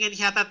there anything in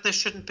here that there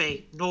shouldn't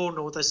be?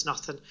 No, there's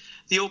nothing.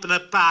 They open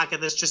the bag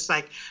and there's just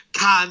like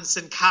cans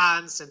and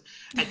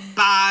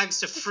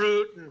bags of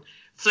fruit and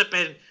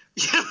flipping,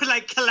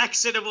 like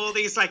collection of all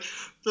these like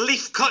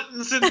leaf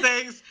cuttings and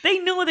things. They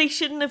know they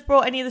shouldn't have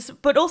brought any of this,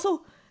 but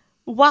also,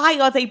 why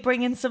are they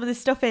bringing some of this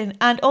stuff in?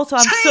 And also,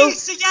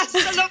 Yes,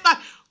 I love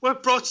that.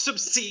 We've brought some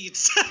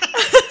seeds.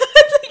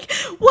 Like,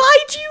 why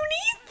do you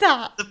need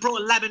that? They've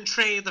brought a lemon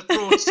tree. They've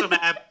brought some.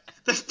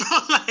 They've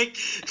brought like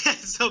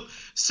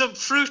some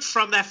fruit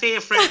from their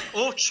favourite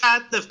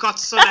orchard. They've got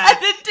some.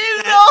 They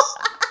do know.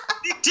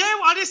 They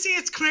do. Honestly,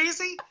 it's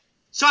crazy.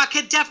 So I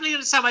can definitely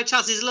understand why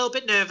Chelsea's a little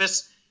bit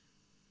nervous,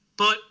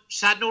 but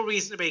she had no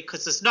reason to be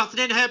because there's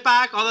nothing in her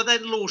bag other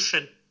than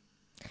lotion.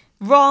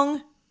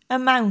 Wrong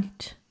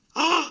amount.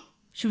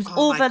 She was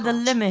over the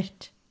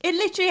limit. It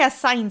literally has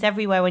signs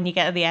everywhere when you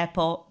get to the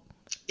airport.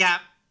 Yeah,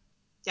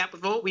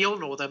 we all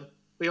know them.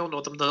 We all know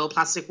them, the little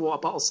plastic water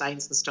bottle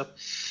signs and stuff.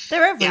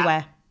 They're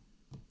everywhere.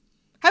 Yeah.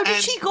 How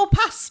did she go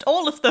past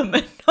all of them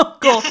and not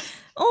go,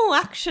 oh,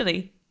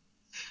 actually?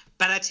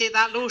 Better take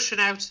that lotion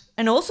out.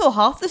 And also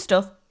half the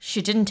stuff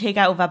she didn't take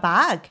out of her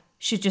bag.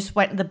 She just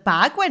the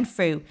bag went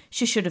through.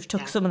 She should have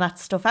took some of that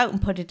stuff out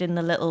and put it in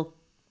the little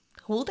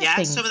holder things.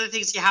 Yeah, some of the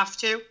things you have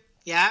to.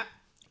 Yeah.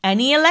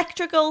 Any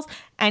electricals,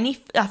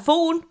 a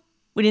phone.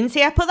 We didn't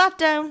see her put that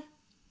down.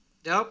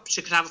 Nope,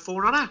 she could have a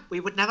phone on her. We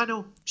would never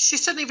know. She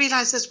suddenly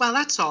realised as well,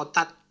 that's odd,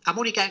 that I'm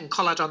only getting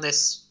collared on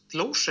this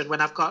lotion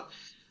when I've got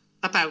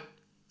about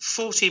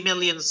 40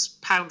 million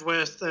pound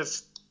worth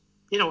of,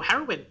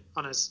 heroin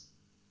on us.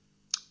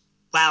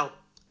 Well,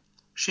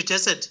 she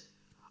doesn't.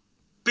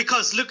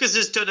 Because Lucas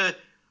has done a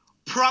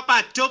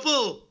proper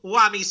double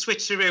whammy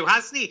switcheroo,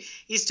 hasn't he?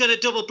 He's done a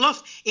double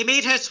bluff. He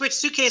made her switch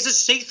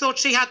suitcases. She thought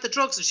she had the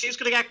drugs and she was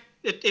going to get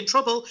in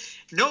trouble.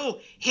 No,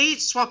 he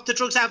swapped the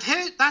drugs out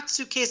of that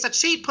suitcase that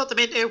she'd put them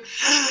into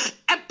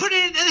and put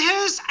it into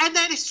hers, and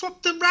then he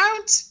swapped them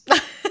round.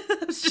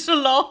 It was just a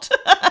lot.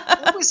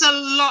 It was a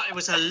lot. It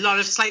was a lot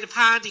of sleight of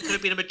hand. He could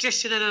have been a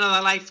magician in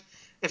another life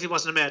if he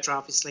wasn't a murderer,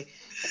 obviously.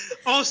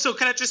 Also,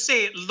 can I just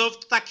say,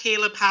 loved that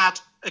Caleb had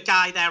a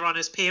guy there on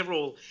his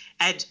payroll,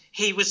 and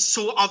he was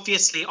so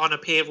obviously on a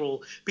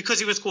payroll because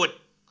he was going,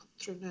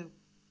 come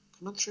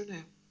on through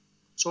now.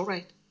 It's all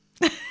right.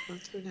 Come on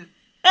through now.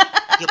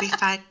 You'll be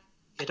fine.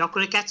 You're not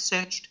going to get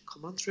searched.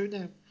 Come on through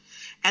now.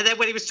 And then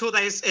when he was told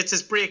that it's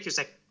his break, he was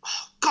like,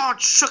 oh,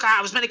 God, sugar,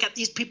 I was meant to get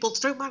these people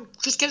through, man.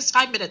 Just give us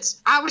 5 minutes.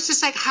 I was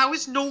just like, how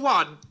is no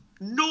one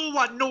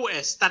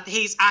noticed that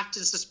he's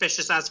acting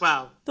suspicious as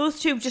well? Those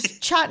two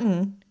just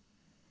chatting.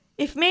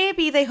 If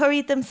maybe they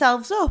hurried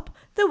themselves up,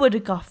 they would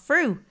have got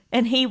through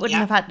and he wouldn't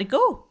have had to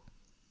go.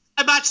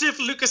 Imagine if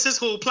Lucas's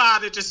whole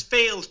plan had just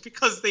failed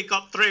because they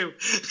got through.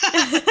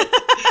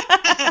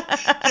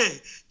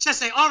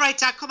 Just like, all right,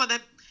 Dad, come on then.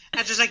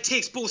 And just like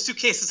takes both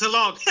suitcases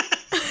along.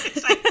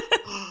 It's like,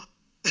 oh.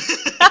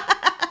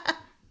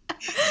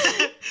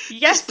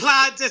 Yes. This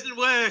plan didn't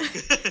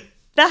work.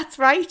 That's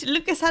right.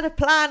 Lucas had a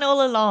plan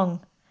all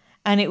along.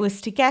 And it was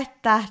to get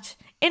that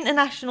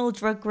international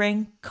drug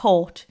ring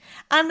caught.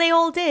 And they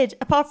all did,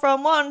 apart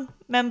from one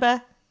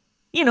member,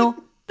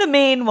 the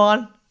main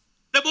one.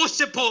 The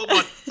most important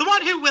one. The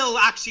one who will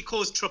actually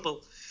cause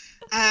trouble.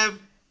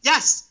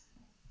 Yes.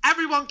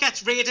 Everyone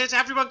gets raided.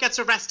 Everyone gets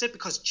arrested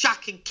because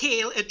Jack and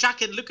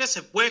Lucas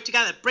have worked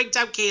together to bring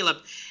down Caleb.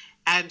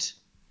 And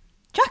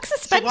Jack's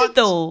suspended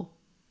though.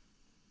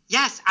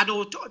 Yes, I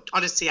know.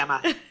 Honestly,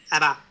 Emma.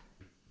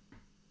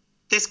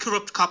 This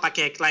corrupt copper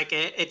gig, like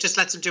it just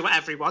lets him do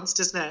whatever he wants,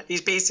 doesn't it?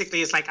 He's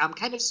basically is like, I'm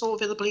kind of sort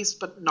of in the police,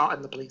 but not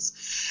in the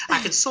police. I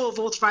can sort of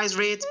authorise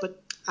raids,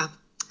 but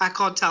I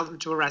can't tell them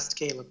to arrest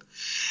Caleb.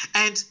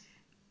 And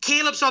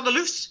Caleb's on the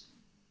loose.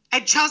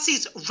 And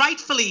Chelsea's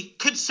rightfully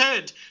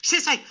concerned.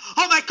 She's like,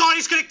 oh my God,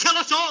 he's going to kill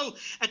us all.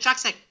 And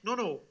Jack's like,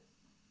 no,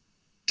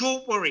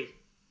 don't worry.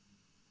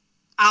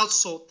 I'll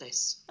sort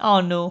this. Oh,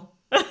 no.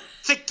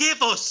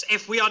 Forgive us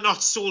if we are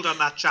not sold on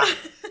that, Jack.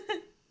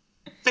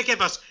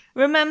 Forgive us.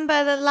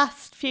 Remember the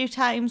last few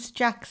times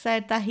Jack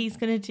said that he's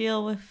going to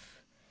deal with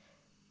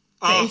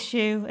the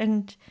issue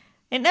and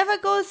it never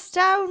goes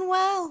down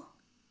well.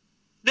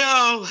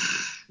 No.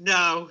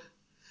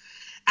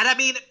 And I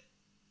mean,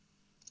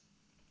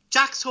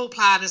 Jack's whole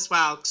plan as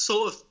well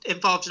sort of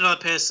involved another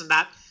person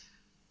that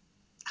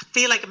I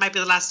feel like it might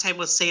be the last time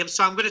we'll see him,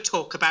 so I'm going to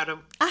talk about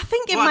him. I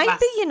think it might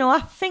be,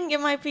 I think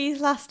it might be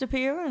his last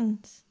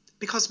appearance.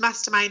 Because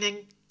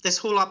masterminding this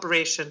whole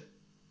operation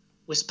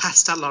was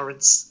Pastor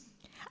Lawrence.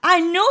 I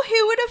know,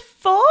 who would have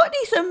thought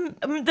he's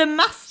the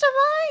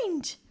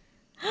mastermind.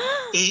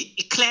 he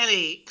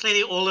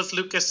clearly all of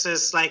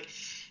Lucas's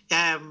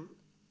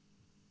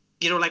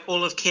you know, like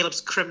all of Caleb's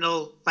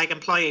criminal like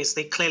employees,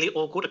 they clearly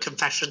all go to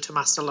confession to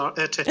Master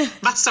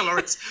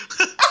Lawrence.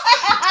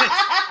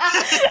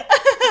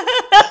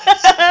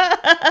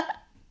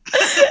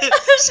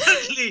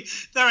 Suddenly,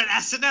 they're an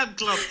S&M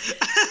club.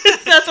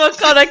 That's what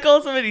Connor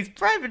calls him in his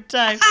private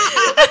time.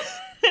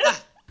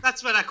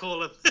 That's what I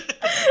call him.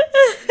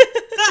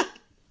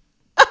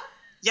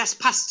 Yes,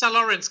 Pastor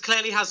Lawrence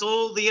clearly has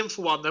all the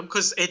info on them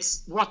because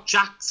it's what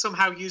Jack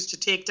somehow used to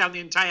take down the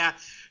entire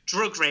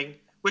drug ring,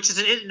 which is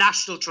an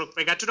international drug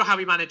ring. I don't know how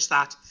he managed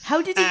that.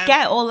 How did he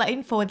get all that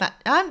info in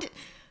that? And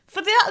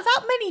for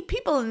that many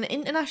people in the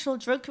international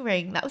drug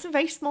ring, that was a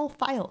very small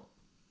file.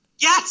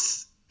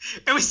 Yes!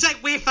 It was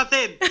like wafer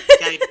thin. Yeah,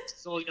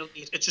 it's all you'll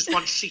need. It's just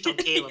one sheet on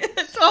Caleb.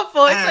 It's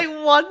awful. It's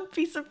like one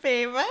piece of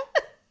paper.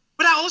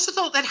 But I also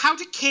thought, then how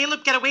did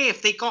Caleb get away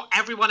if they got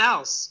everyone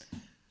else?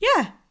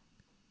 Yeah.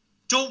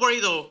 Don't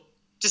worry, though.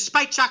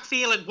 Despite Jack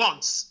failing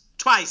once,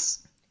 twice,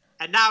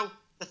 and now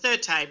the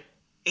third time,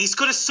 he's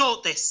going to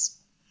sort this.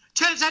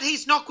 Turns out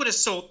he's not going to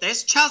sort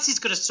this. Chelsea's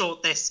going to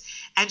sort this.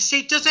 And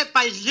she does it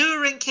by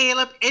luring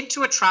Caleb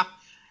into a trap.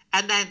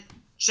 And then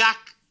Jack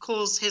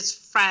calls his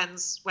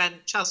friends when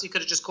Chelsea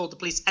could have just called the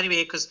police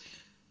anyway because,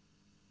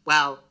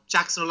 well,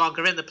 Jack's no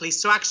longer in the police.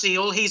 So actually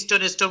all he's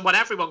done is done what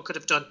everyone could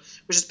have done,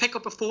 which is pick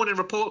up a phone and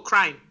report a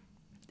crime.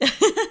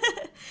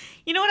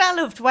 You know what I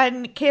loved?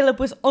 When Caleb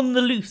was on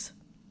the loose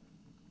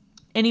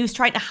and he was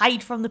trying to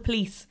hide from the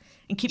police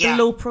and keep a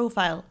low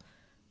profile,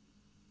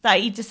 that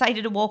he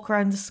decided to walk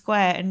around the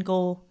square and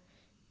go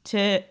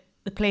to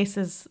the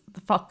places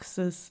the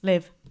foxes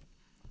live.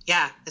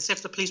 Yeah, as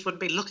if the police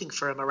wouldn't be looking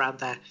for him around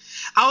there.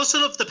 I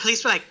also love the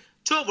police were like,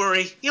 don't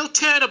worry, he'll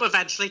turn up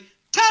eventually.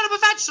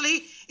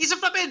 He's a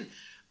flipping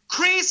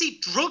crazy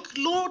drug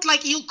lord.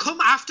 Like, he'll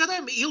come after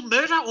them. He'll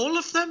murder all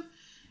of them.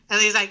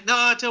 And he's like,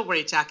 no, don't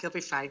worry, Jack. He'll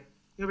be fine.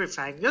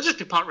 He'll just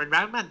be pottering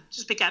around, man.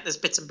 Just be getting his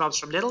bits and bobs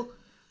from Lidl.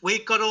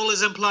 We've got all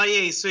his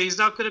employees, so he's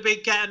not going to be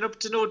getting up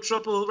to no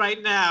trouble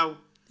right now.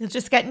 He'll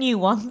just get new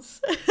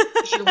ones.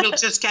 We'll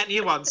just get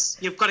new ones.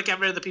 You've got to get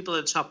rid of the people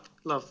at the top,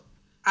 love.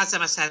 As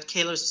Emma said,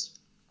 Caleb's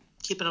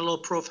keeping a low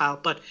profile,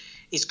 but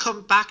he's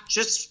come back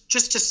just to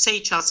see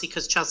Chelsea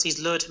because Chelsea's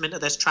lured him into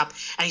this trap,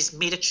 and he's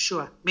made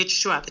sure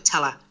to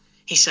tell her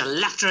he should have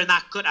left her in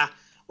that gutter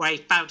where he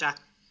found her.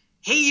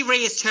 He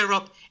raised her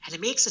up, and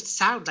it makes it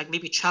sound like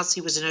maybe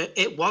Chelsea was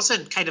it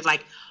wasn't kind of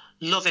like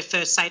love at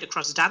first sight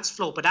across the dance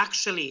floor, but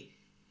actually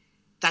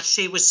that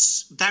she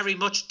was very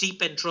much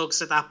deep in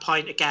drugs at that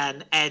point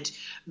again, and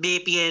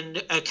maybe in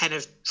a kind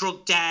of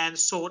drug den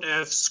sort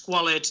of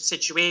squalid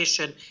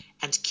situation.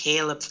 And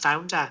Caleb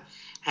found her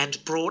and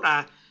brought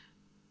her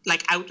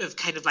like out of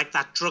kind of like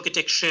that drug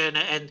addiction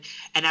and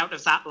out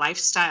of that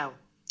lifestyle.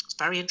 It's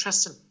very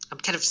interesting. I'm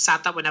kind of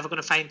sad that we're never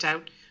going to find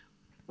out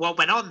what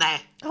went on there.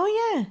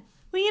 Oh, yeah.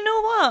 Well, you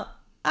know what?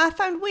 I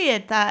found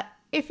weird that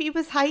if he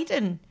was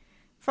hiding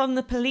from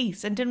the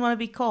police and didn't want to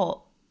be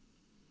caught,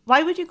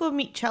 why would you go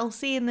meet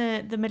Chelsea in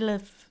the middle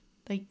of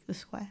like the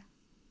square?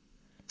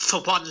 For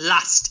one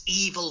last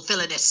evil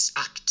villainous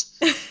act.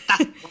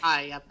 That's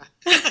why, Emma.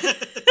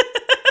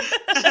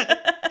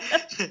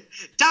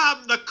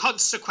 Damn the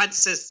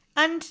consequences.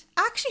 And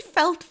I actually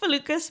felt for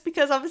Lucas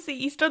because obviously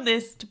he's done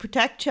this to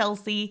protect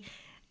Chelsea.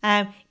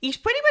 He's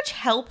pretty much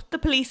helped the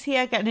police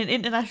here get an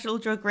international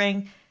drug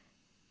ring,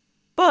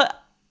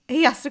 but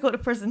he has to go to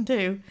prison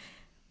too.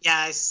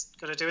 Yeah, he's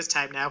got to do his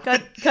time now.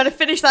 Got to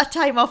finish that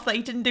time off that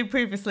he didn't do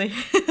previously.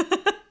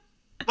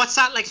 What's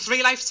that, like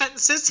 3 life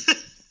sentences?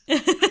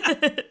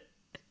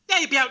 Yeah,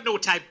 he'd be out in no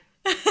time.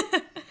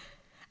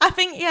 I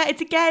think, yeah,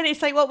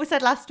 it's like what we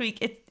said last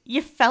week.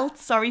 You felt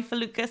sorry for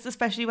Lucas,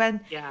 especially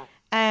when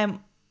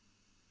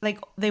like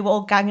they were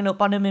all ganging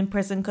up on him in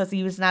prison because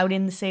he was now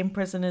in the same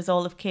prison as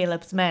all of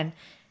Caleb's men.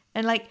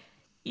 And like,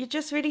 you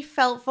just really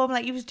felt for him,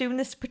 like he was doing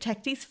this to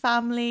protect his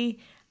family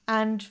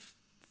and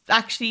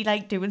actually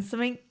like doing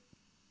something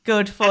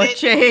good for a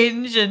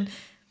change. And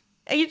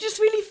you just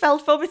really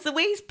felt for him. It's the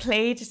way he's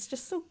played. It's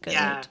just so good.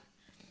 Yeah.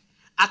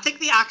 I think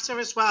the actor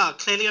as well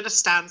clearly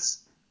understands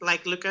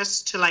like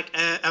Lucas to like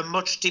a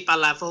much deeper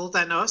level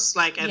than us,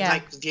 like and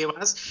like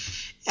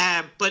viewers.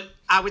 But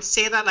I would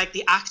say that like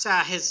the actor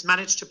has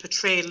managed to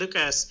portray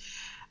Lucas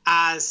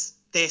as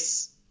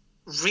this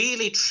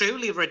really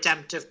truly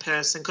redemptive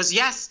person. Because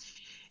yes,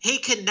 he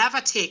can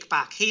never take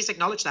back. He's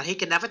acknowledged that he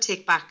can never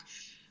take back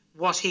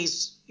what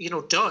he's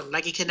done.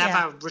 Like he can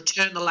never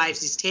return the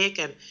lives he's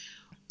taken.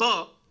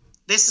 But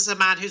this is a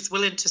man who's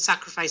willing to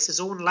sacrifice his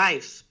own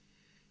life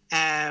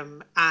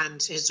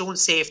and his own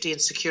safety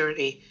and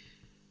security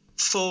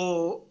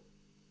for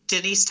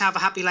Denise to have a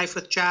happy life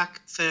with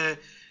Jack, for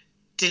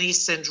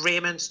Denise and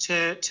Raymond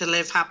to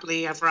live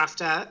happily ever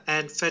after,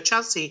 and for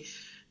Chelsea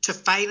to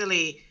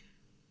finally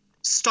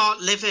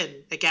start living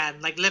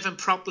again, like living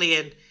properly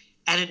and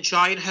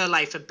enjoying her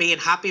life and being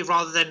happy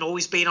rather than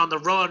always being on the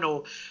run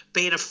or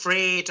being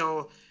afraid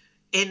or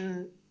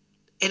in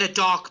a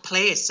dark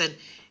place. And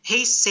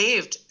he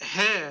saved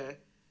her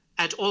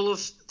and all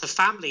of the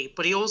family,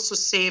 but he also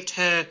saved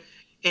her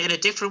in a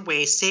different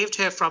way, saved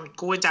her from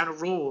going down a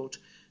road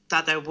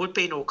that there would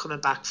be no coming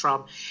back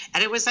from.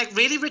 And it was like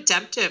really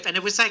redemptive. And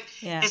it was like,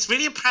 it's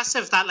really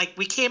impressive that like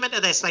we came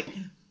into this, like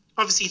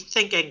obviously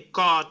thinking,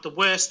 God, the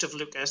worst of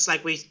Lucas.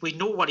 Like we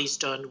know what he's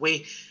done.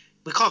 We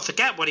can't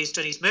forget what he's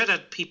done. He's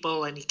murdered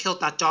people and he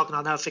killed that dog, and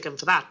I'll never forgive him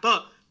for that.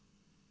 But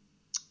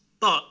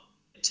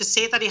to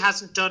say that he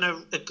hasn't done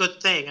a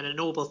good thing and a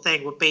noble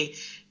thing would be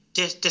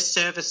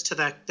disservice to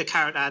the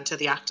character and to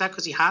the actor,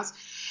 because he has.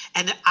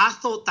 And I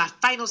thought that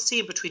final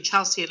scene between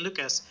Chelsea and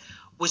Lucas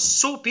was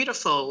so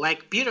beautiful,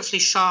 like beautifully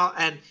shot,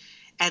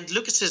 and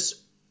Lucas's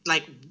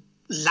like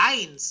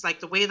lines,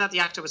 like the way that the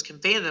actor was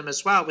conveying them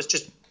as well was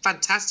just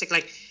fantastic.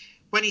 Like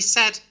when he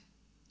said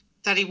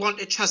that he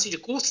wanted Chelsea to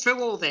go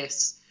through all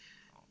this,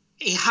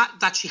 she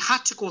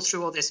had to go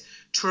through all this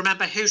to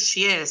remember who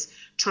she is,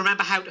 to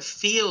remember how to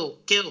feel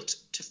guilt,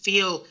 to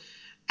feel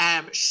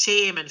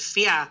shame and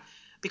fear,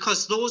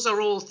 because those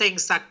are all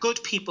things that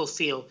good people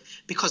feel,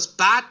 because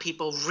bad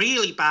people,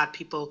 really bad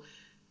people,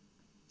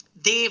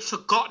 they've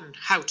forgotten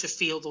how to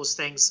feel those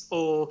things,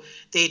 or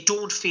they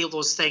don't feel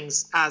those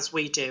things as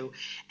we do.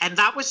 And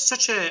that was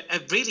such a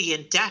really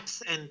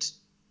in-depth and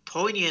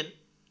poignant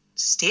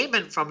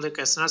statement from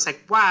Lucas. And I was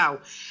like, wow.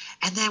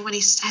 And then when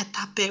he said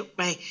that bit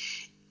where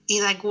he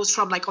then goes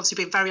from like obviously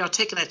being very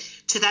articulate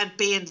to then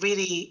being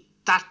really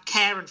that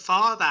caring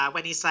father,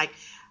 when he's like,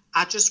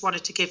 I just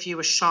wanted to give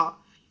you a shot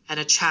and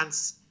a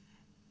chance,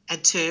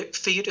 and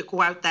for you to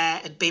go out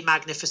there and be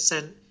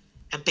magnificent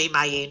and be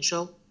my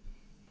angel.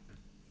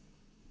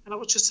 And I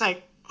was just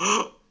like,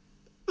 oh,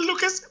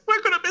 Lucas,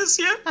 we're going to miss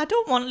you. I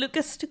don't want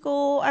Lucas to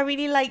go. I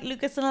really like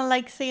Lucas, and I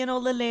like seeing all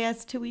the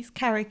layers to his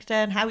character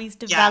and how he's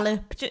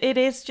developed. Yeah. It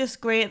is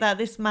just great that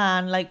this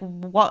man, like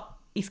what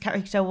his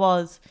character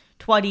was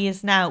to what he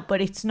is now, but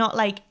it's not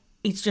like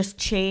it's just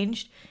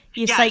changed.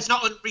 It's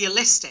not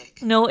unrealistic.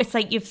 No, it's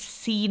like you've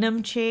seen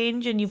him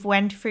change and you've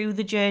went through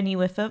the journey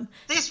with him.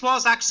 This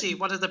was actually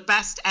one of the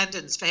best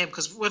endings for him,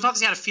 because we've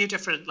obviously had a few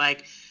different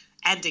like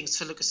endings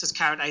for Lucas's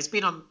character. He's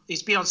been on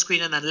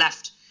screen and then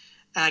left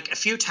like a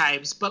few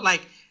times, but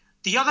like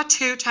the other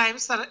two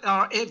times that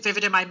are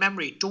vivid in my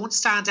memory don't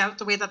stand out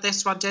the way that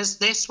this one does.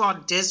 This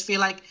one does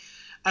feel like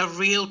a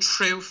real,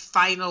 true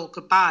final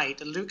goodbye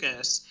to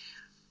Lucas.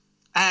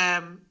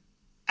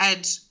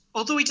 And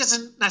although he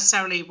doesn't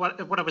necessarily what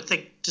I would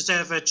think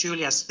deserve a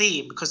Julia's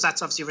theme, because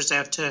that's obviously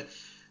reserved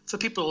for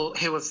people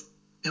who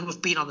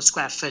have been on the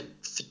square for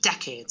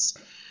decades.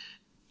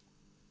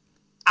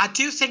 I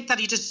do think that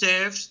he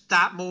deserved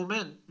that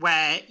moment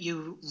where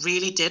you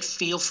really did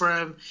feel for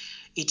him.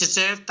 He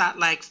deserved that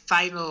like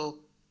final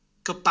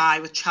goodbye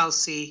with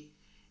Chelsea,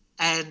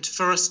 and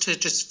for us to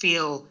just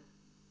feel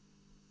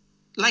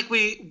like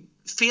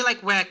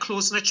we're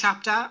closing a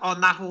chapter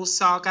on that whole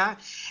saga.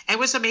 It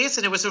was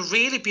amazing. It was a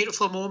really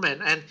beautiful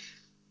moment. And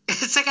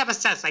it's like Emma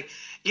says, like,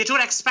 you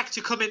don't expect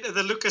to come into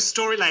the Lucas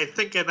storyline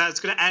thinking that it's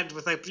going to end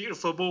with a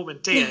beautiful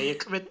moment, do you? You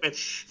come into it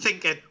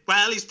thinking,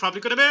 well, he's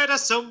probably going to murder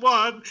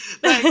someone.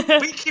 Like,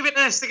 we came into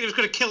this thinking he was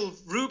going to kill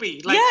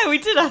Ruby. Like, yeah, we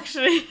did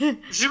actually. Do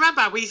you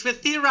remember? We were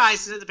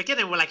theorising at the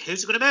beginning. We're like,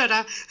 who's he going to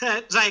murder?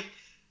 Like,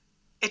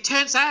 it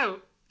turns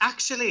out,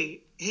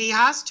 actually, he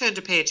has turned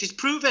a page. He's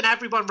proven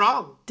everyone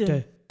wrong.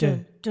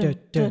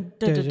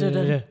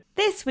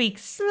 This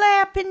week's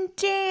Slapping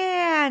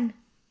Dan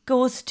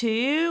goes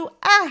to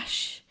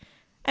Ash.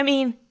 I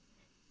mean,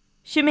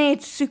 she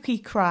made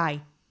Suki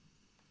cry.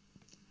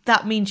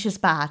 That means she's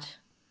bad.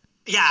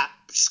 Yeah,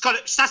 she's got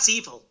it. That's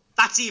evil.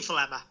 That's evil,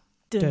 Emma.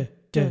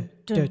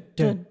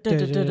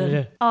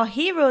 Our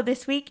hero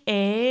this week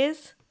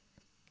is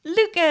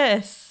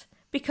Lucas,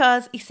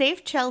 because he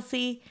saved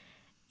Chelsea.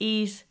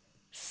 He's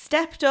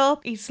stepped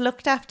up. He's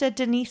looked after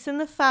Denise and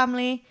the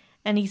family.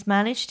 And he's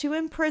managed to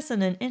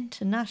imprison an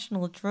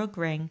international drug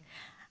ring.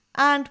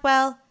 And,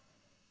 well,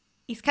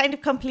 he's kind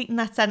of completing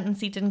that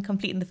sentence he didn't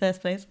complete in the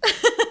first place.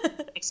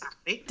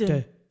 Exactly.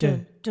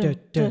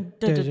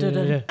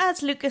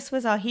 As Lucas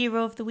was our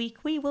hero of the week,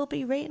 we will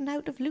be rating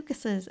out of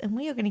Lucas's. And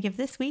we are going to give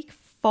this week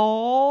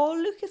 4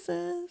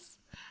 Lucas's.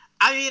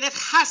 I mean, it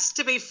has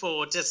to be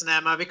 4, doesn't it,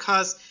 Emma?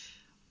 Because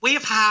we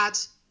have had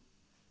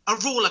a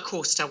roller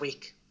coaster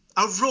week.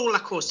 A roller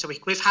coaster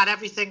week. We've had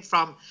everything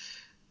from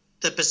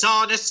the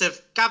bizarreness of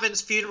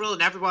Gavin's funeral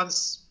and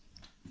everyone's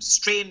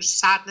strange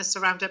sadness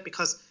around it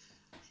because,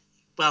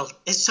 well,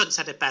 his son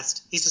said it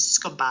best. He's a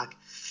scumbag.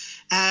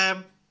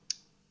 And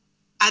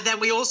then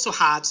we also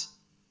had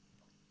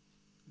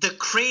the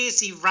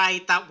crazy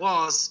ride that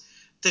was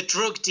the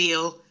drug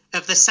deal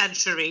of the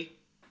century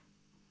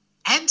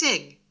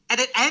ending. And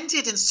it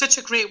ended in such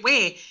a great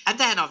way. And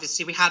then,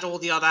 obviously, we had all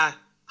the other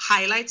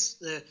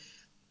highlights,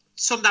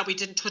 some that we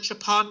didn't touch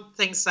upon,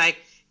 things like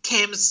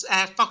Kim's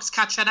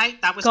Foxcatcher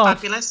night. That was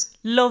fabulous.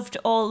 Loved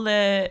all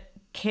the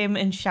Kim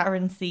and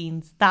Sharon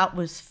scenes. That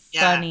was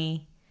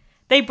funny.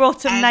 They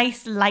brought some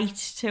nice light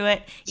to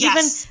it.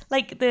 Yes. Even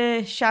like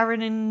the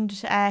Sharon and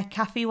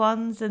Kathy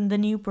ones and the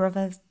new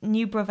brother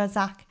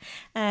Zach.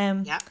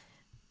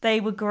 They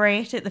were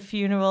great at the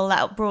funeral.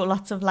 That brought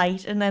lots of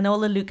light. And then all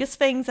the Lucas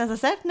things, as I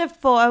said, never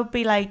thought I would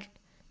be like,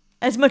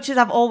 As much as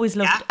I've always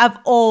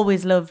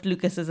loved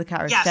Lucas as a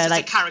character. Yes, as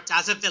a character,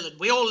 as a villain.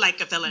 We all like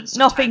a villain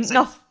sometimes.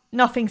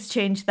 Nothing's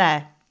changed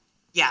there.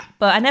 Yeah.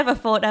 But I never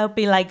thought I would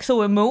be like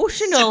so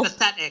emotional.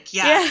 Sympathetic,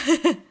 yeah.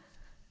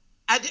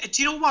 And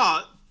do you know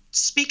what?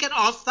 Speaking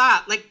of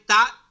that, like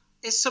that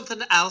is something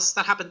else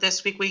that happened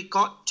this week. We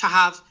got to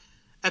have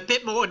a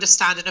bit more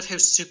understanding of who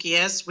Suki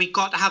is. We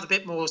got to have a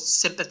bit more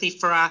sympathy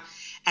for her.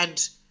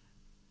 And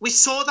we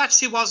saw that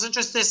she wasn't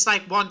just this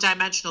like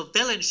one-dimensional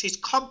villain. She's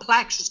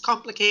complex, she's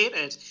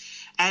complicated.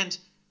 And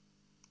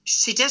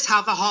she does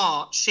have a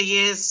heart. She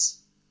is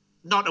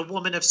not a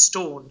woman of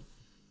stone.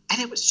 And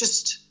it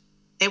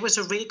was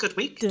a really good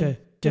week.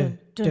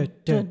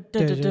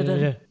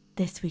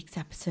 This week's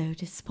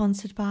episode is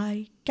sponsored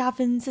by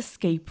Gavin's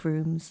Escape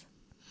Rooms.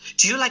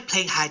 Do you like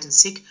playing hide and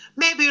seek?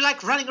 Maybe you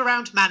like running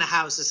around manor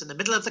houses in the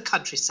middle of the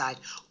countryside.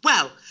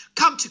 Well,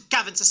 come to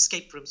Gavin's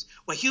Escape Rooms,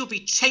 where you'll be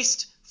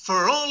chased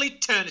for all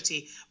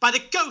eternity by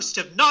the ghost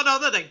of none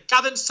other than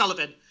Gavin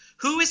Sullivan.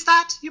 Who is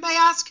that, you may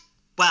ask?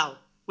 Well,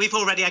 we've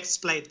already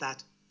explained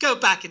that. Go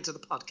back into the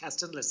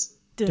podcast and listen.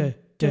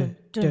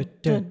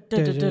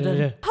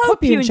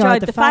 Hope you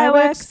enjoyed the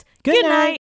fireworks. Good night.